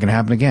better. Not gonna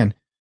happen again.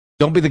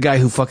 Don't be the guy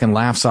who fucking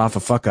laughs off a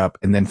fuck up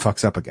and then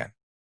fucks up again.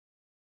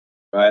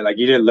 Right, like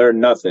you didn't learn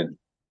nothing.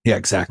 Yeah,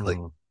 exactly.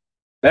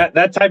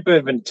 That type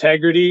of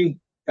integrity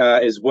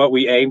is what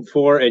we aim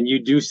for, and you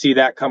do see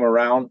that come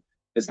around.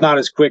 It's not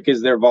as quick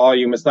as their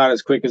volume. It's not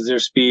as quick as their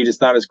speed. It's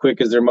not as quick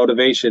as their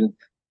motivation.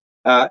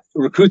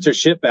 recruits are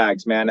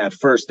shitbags, man. At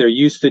first, they're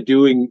used to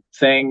doing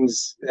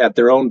things at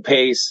their own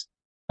pace.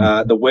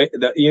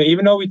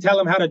 Even though we tell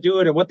them how to do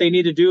it and what they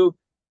need to do,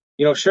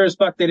 sure as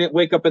fuck they didn't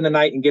wake up in the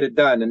night and get it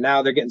done, and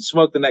now they're getting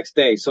smoked the next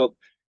day. So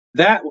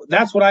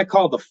that's what I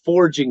call the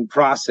forging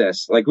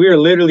process. Like, we are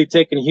literally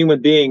taking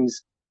human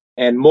beings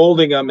and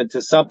molding them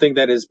into something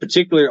that is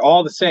particularly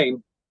all the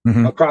same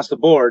across the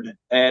board,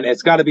 and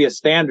it's got to be a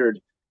standard.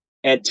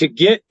 And to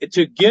get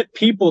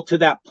people to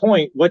that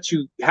point, what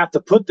you have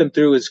to put them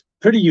through is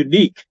pretty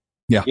unique.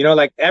 Yeah.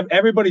 Like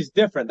everybody's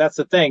different. That's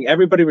the thing.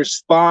 Everybody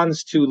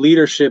responds to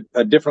leadership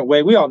a different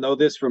way. We all know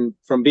this from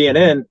being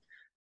in.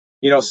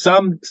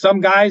 Some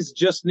guys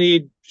just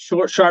need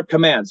short, sharp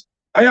commands.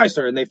 Aye, aye,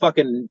 sir. And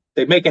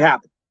they make it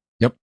happen.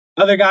 Yep.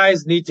 Other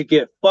guys need to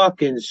get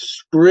fucking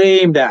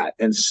screamed at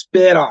and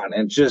spit on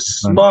and just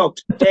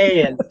smoked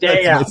day in,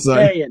 day out,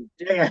 day in,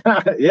 day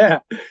out. Yeah.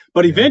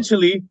 But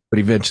eventually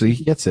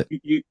he gets it.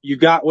 You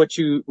got what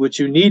you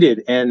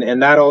needed,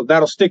 and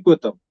that'll stick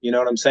with them. You know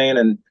what I'm saying?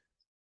 And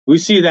we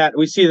see that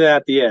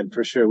at the end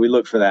for sure. We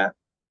look for that.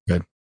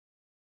 Good.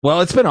 Well,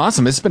 it's been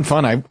awesome. It's been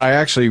fun. I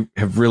actually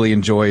have really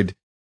enjoyed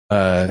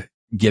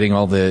getting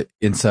all the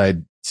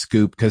inside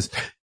scoop, because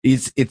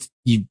it's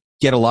you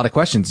get a lot of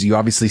questions. You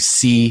obviously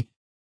see,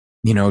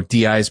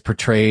 DIs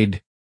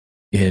portrayed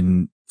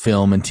in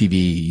film and TV.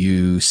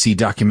 You see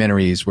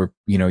documentaries where,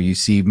 you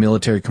see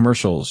military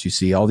commercials. You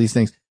see all these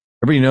things.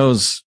 Everybody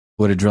knows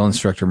what a drill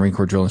instructor, Marine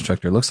Corps drill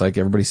instructor looks like.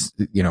 Everybody's,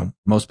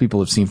 most people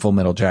have seen Full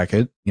Metal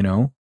Jacket,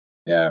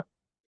 Yeah.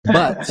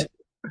 But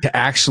to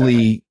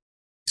actually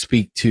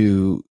speak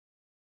to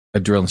a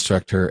drill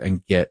instructor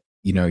and get,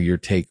 your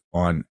take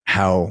on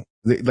how,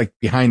 like,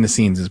 behind the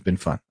scenes has been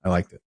fun. I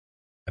liked it.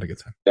 Had a good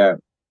time. Yeah.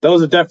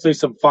 Those are definitely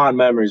some fond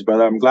memories,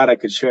 brother. I'm glad I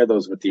could share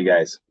those with you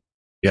guys.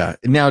 Yeah.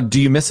 Now,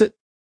 do you miss it?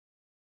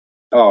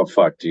 Oh,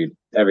 fuck, dude.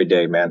 Every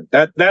day, man.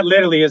 That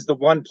literally is the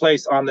one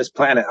place on this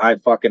planet I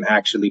fucking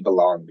actually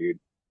belong, dude.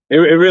 It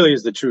really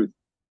is the truth.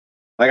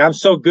 Like, I'm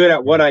so good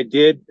at what I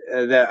did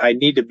that I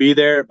need to be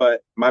there,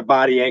 but my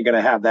body ain't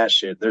going to have that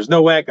shit. There's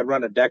no way I could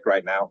run a deck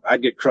right now.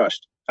 I'd get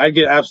crushed. I'd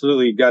get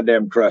absolutely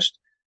goddamn crushed.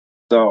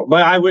 So,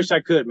 but I wish I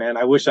could, man.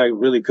 I wish I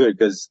really could,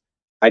 because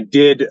I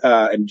did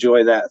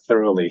enjoy that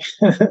thoroughly.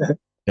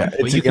 Yeah,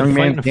 it's a young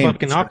man in a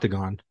fucking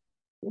octagon.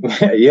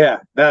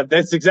 Yeah,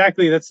 that's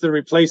the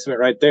replacement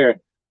right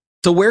there.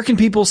 So where can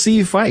people see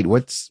you fight?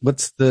 What's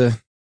the?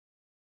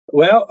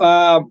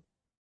 Well,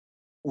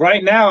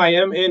 right now I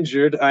am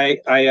injured.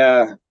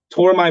 I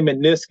tore my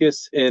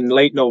meniscus in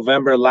late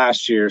November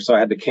last year, so I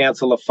had to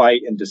cancel a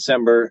fight in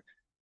December,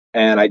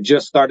 and I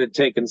just started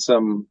taking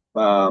some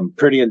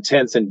pretty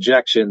intense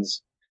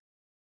injections.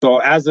 So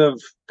as of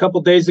a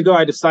couple days ago,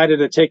 I decided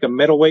to take a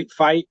middleweight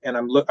fight, and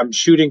I'm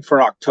shooting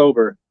for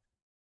October.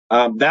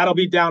 That'll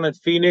be down in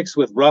Phoenix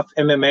with Rough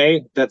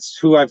MMA. That's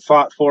who I've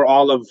fought for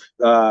all of.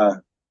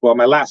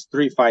 My last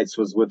 3 fights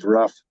was with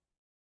Rough.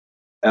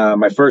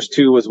 My first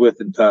 2 was with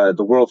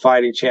the World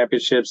Fighting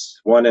Championships,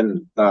 one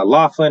in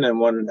Laughlin and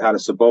one out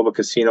of Sabova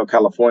Casino,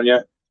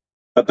 California.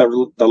 But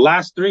the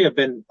last 3 have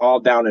been all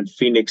down in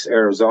Phoenix,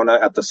 Arizona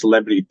at the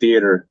Celebrity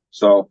Theater.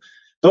 So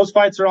those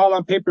fights are all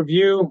on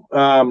pay-per-view.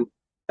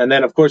 And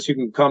then, of course, you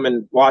can come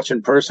and watch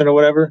in person or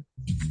whatever.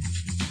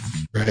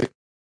 Right.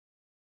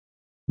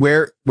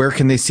 Where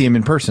can they see him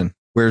in person?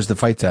 Where's the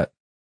fights at?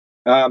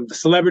 The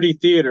Celebrity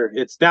Theater.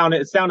 It's down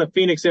in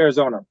Phoenix,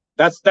 Arizona.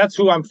 That's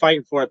who I'm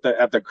fighting for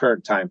at the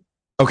current time.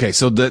 Okay,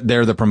 so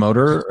they're the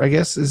promoter, I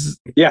guess.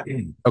 Yeah.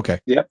 Okay.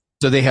 Yep.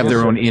 So they have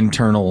their own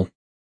internal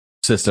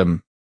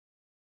system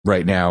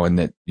right now, and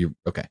that you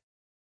okay.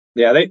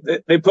 Yeah,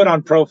 they put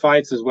on pro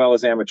fights as well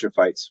as amateur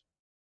fights.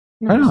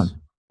 Right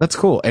on. That's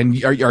cool. And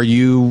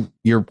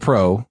you're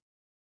pro?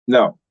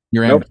 No.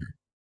 You're amateur. Nope.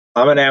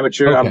 I'm an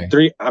amateur.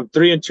 Okay. I'm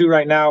 3-2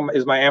 right now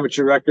is my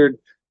amateur record.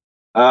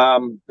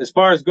 As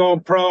far as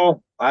going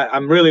pro,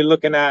 I'm really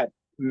looking at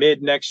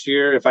mid next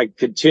year. If I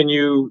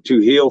continue to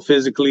heal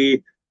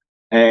physically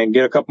and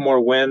get a couple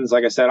more wins,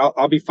 like I said,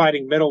 I'll be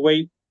fighting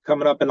middleweight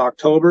coming up in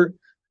October.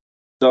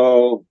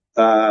 So,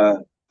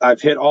 I've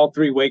hit all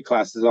 3 weight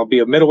classes. I'll be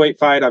a middleweight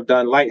fight. I've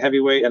done light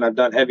heavyweight and I've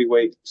done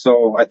heavyweight.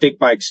 So I think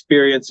my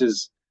experience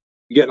is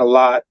getting a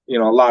lot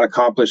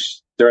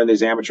accomplished during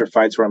these amateur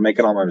fights where I'm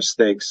making all my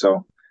mistakes.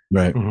 So,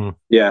 right. Mm-hmm.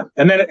 Yeah.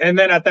 And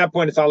then at that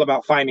point, it's all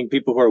about finding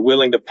people who are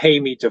willing to pay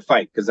me to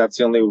fight, because that's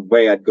the only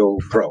way I'd go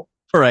pro.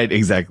 Right.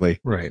 Exactly.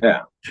 Right.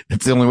 Yeah.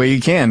 That's the only way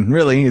you can,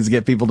 really, is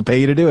get people to pay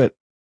you to do it.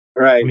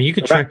 Right. I mean, you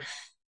could try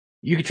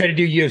to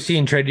do UFC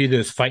and try to do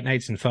those fight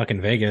nights in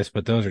fucking Vegas,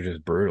 but those are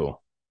just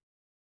brutal.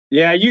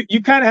 Yeah.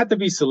 You kind of have to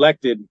be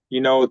selected,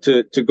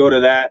 to go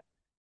to that.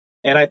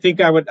 And I think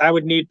I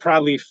would need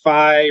probably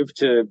 5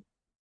 to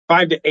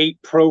 8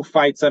 pro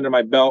fights under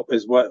my belt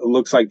is what it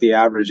looks like the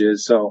average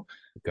is. So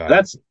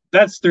that's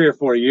 3 or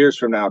 4 years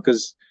from now,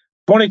 because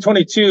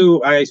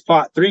 2022, I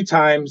fought 3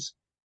 times,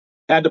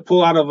 had to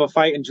pull out of a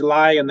fight in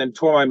July, and then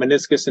tore my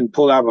meniscus and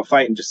pulled out of a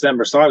fight in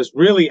December. So I was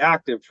really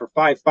active for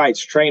 5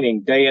 fights,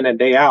 training day in and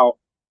day out.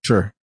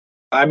 Sure.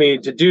 I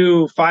mean, to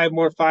do 5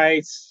 more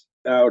fights,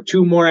 or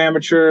 2 more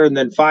amateur, and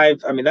then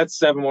 5. I mean, that's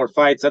 7 more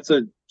fights. That's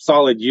a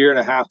solid year and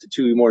a half to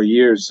 2 more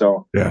years.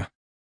 So Yeah.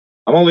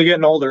 I'm only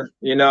getting older.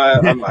 You know,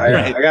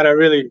 I got to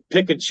really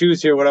pick and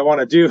choose here what I want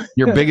to do.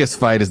 Your biggest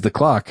fight is the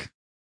clock.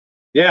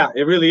 Yeah,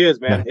 it really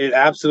is, man. Yeah. It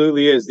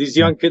absolutely is. These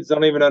young kids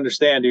don't even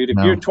understand, dude. If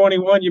No. you're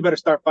 21, you better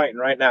start fighting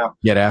right now.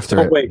 Get after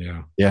Don't it. wait.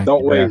 Yeah.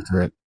 Don't get wait.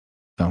 after it.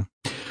 So,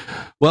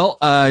 well,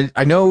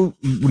 I know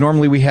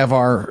normally we have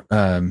our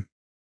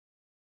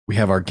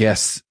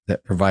guests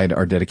that provide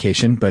our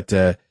dedication, but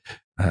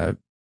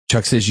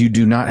Chuck says you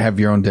do not have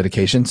your own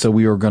dedication, so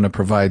we are going to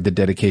provide the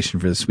dedication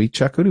for this week.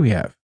 Chuck, who do we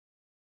have?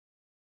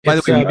 By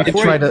the way,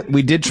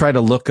 we did try to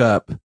look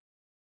up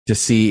to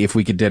see if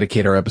we could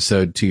dedicate our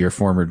episode to your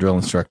former drill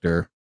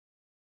instructor,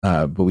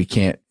 but we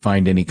can't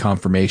find any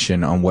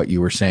confirmation on what you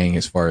were saying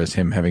as far as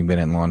him having been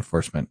in law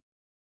enforcement.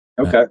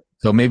 Okay.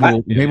 So maybe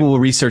we'll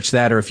research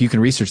that, or if you can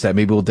research that,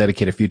 maybe we'll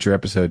dedicate a future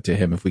episode to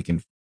him if we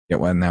can get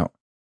one out.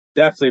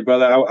 Definitely,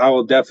 brother. I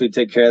will definitely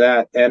take care of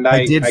that. And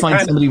I did find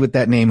somebody with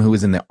that name who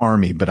was in the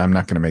Army, but I'm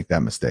not going to make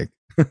that mistake.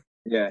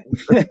 Yeah.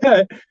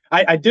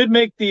 I did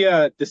make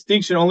the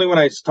distinction only when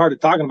I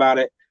started talking about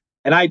it.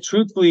 And I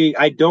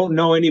don't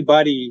know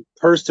anybody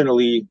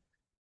personally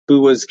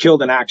who was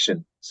killed in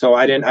action. So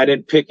I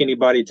didn't pick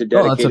anybody to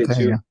dedicate it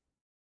to.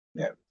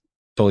 Yeah.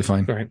 Totally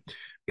fine. All right.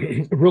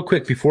 Real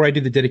quick, before I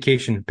do the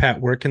dedication, Pat,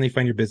 where can they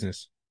find your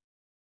business?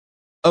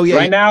 Oh, yeah.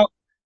 Right now,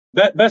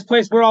 best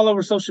place, we're all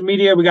over social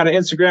media. We got an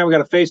Instagram, we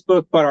got a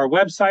Facebook, but our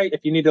website, if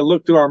you need to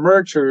look through our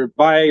merch or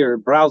buy or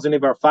browse any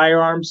of our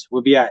firearms,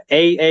 will be at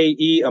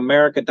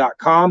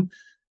aaeamerica.com.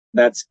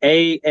 That's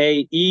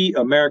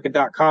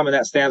aaeamerica.com, and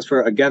that stands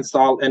for Against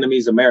All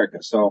Enemies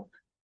America. So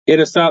hit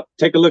us up,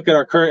 take a look at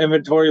our current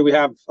inventory. We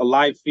have a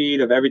live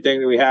feed of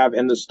everything that we have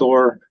in the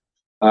store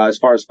as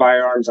far as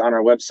firearms on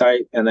our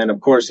website. And then,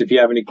 of course, if you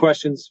have any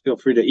questions, feel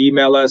free to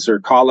email us or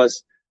call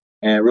us.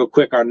 And real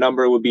quick, our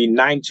number would be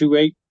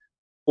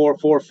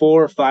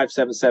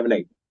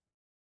 928-444-5778.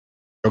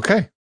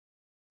 Okay.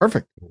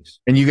 Perfect.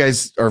 And you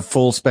guys are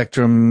full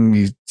spectrum.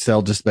 You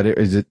sell just better.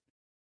 Do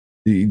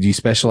you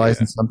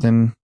specialize in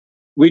something?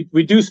 We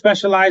do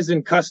specialize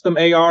in custom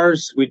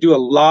ARs. We do a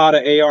lot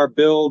of AR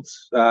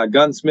builds,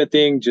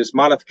 gunsmithing, just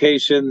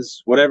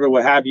modifications, whatever,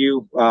 what have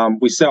you.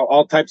 We sell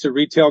all types of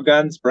retail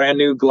guns, brand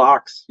new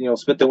Glocks,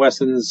 Smith &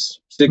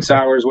 Wessons, 6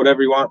 hours,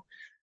 whatever you want,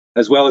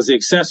 as well as the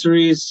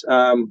accessories.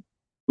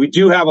 We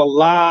do have a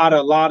lot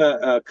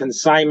of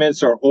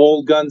consignments or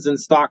old guns in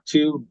stock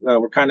too.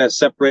 We're kind of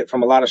separate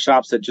from a lot of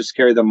shops that just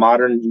carry the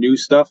modern new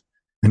stuff.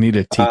 I need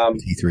a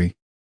T3.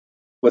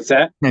 What's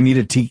that? I need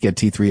a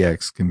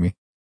T3X. Can we?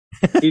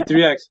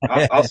 T3X.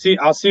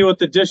 I'll see what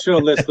the distro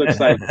list looks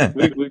like.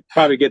 We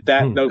probably get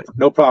that.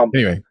 No problem.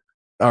 Anyway,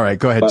 all right,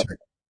 go ahead.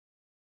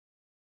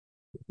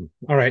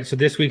 All right. So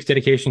this week's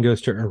dedication goes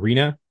to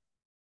Arena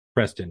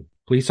Preston.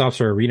 Police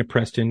officer Arena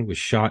Preston was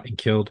shot and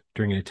killed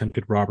during an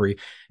attempted robbery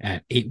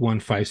at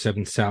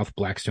 8157 South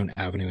Blackstone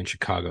Avenue in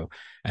Chicago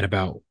at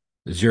about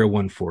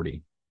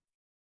 0140.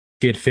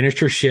 She had finished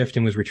her shift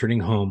and was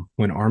returning home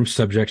when armed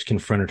subjects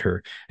confronted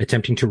her,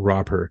 attempting to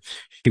rob her.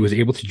 She was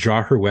able to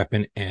draw her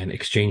weapon and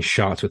exchange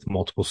shots with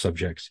multiple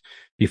subjects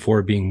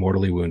before being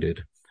mortally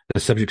wounded. The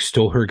subject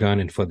stole her gun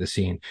and fled the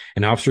scene.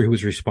 An officer who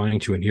was responding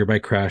to a nearby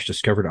crash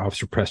discovered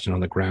Officer Preston on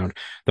the ground.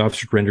 The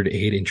officer rendered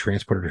aid and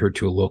transported her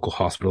to a local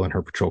hospital in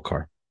a patrol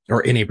car.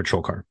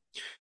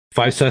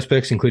 5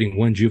 suspects, including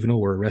 1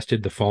 juvenile, were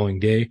arrested the following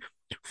day.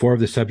 4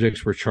 of the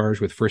subjects were charged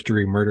with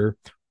first-degree murder,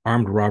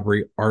 armed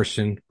robbery,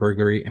 arson,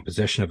 burglary, and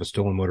possession of a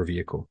stolen motor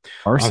vehicle.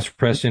 Officer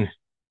Preston,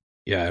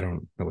 I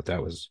don't know what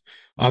that was.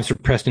 Officer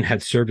Preston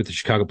had served at the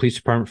Chicago Police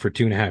Department for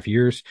 2.5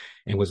 years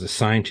and was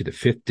assigned to the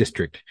 5th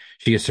District.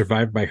 She is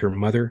survived by her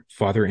mother,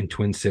 father, and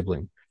twin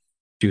sibling.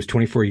 She was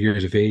 24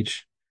 years of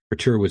age. Her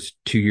tour was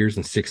 2 years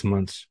and 6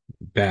 months.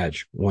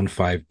 Badge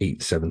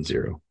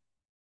 15870.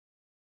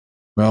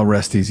 Well,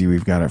 rest easy.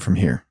 We've got it from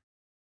here.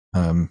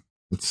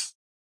 It's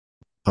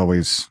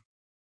always...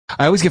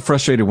 I always get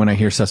frustrated when I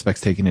hear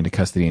suspects taken into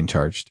custody and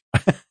charged.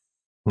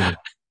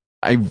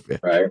 I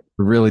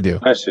really do.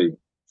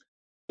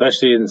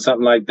 Especially in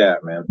something like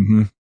that, man.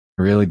 Mm-hmm.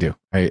 I really do.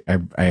 I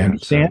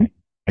understand.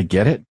 I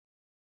get it.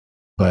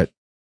 But,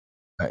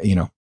 I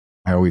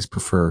always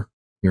prefer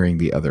hearing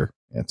the other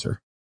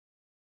answer.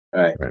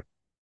 Right. But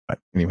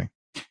anyway,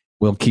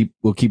 we'll keep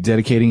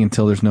dedicating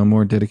until there's no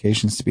more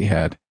dedications to be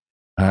had.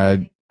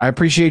 I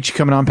appreciate you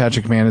coming on,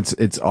 Patrick, man.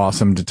 It's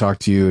awesome to talk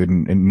to you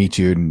and meet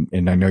you.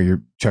 And I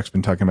know Chuck's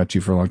been talking about you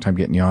for a long time,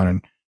 getting you on.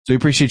 And so we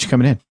appreciate you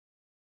coming in.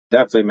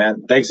 Definitely,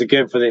 man. Thanks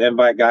again for the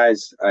invite,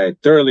 guys. I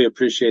thoroughly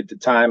appreciate the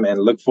time and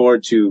look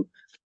forward to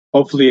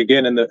hopefully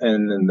again in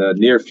the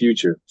near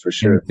future for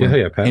sure.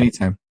 Yeah, Pat.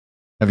 Anytime.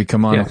 Have you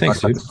come on and talk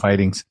about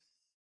the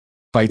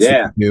fights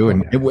that you do.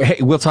 And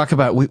we'll talk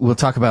about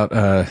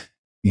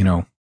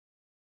the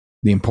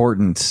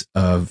importance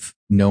of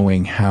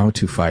knowing how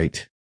to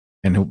fight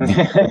and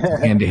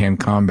hand-to-hand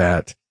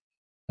combat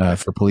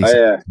for police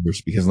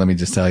officers, because let me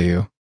just tell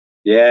you.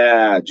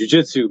 Yeah,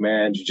 jiu-jitsu,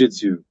 man.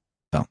 Jiu-jitsu.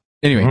 So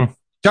anyway,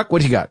 Chuck,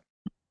 what do you got?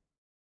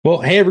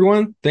 Well, hey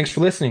everyone, thanks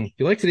for listening. If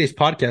you like today's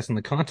podcast and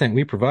the content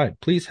we provide,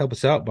 please help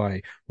us out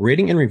by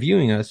rating and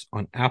reviewing us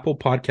on Apple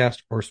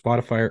Podcast or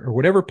Spotify or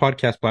whatever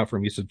podcast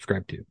platform you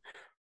subscribe to.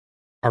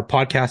 Our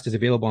podcast is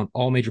available on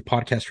all major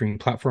podcast streaming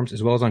platforms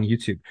as well as on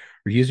YouTube.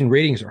 Reviews and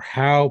ratings are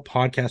how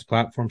podcast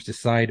platforms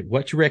decide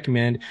what to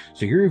recommend,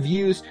 so your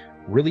reviews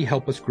really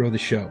help us grow the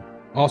show.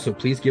 Also,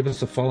 please give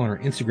us a follow on our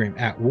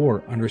Instagram at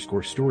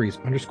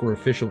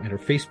war_stories_official and our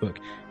Facebook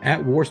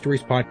at War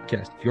Stories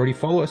Podcast. If you already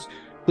follow us,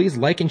 please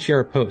like and share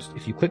our post.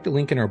 If you click the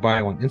link in our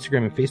bio on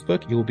Instagram and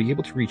Facebook, you will be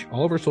able to reach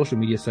all of our social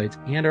media sites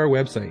and our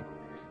website.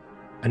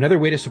 Another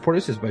way to support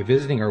us is by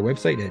visiting our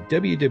website at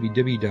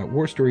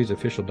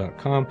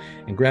www.warstoriesofficial.com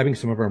and grabbing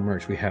some of our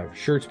merch. We have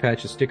shirts,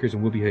 patches, stickers,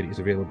 and Whoopie hoodies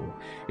available.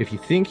 If you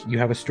think you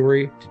have a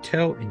story to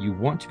tell and you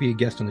want to be a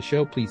guest on the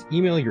show, please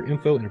email your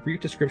info and a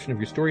brief description of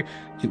your story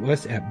to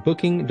us at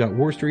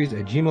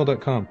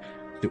booking.warstories@gmail.com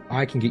so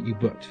I can get you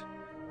booked.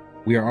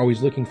 We are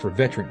always looking for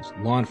veterans,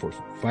 law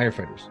enforcement,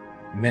 firefighters,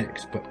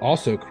 medics, but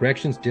also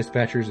corrections,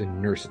 dispatchers,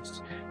 and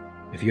nurses.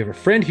 If you have a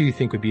friend who you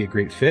think would be a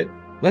great fit,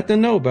 let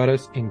them know about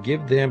us and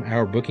give them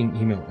our booking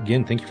email.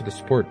 Again, thank you for the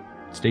support.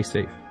 Stay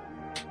safe.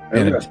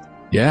 And,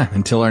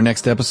 until our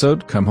next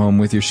episode, come home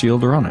with your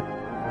shield or on it.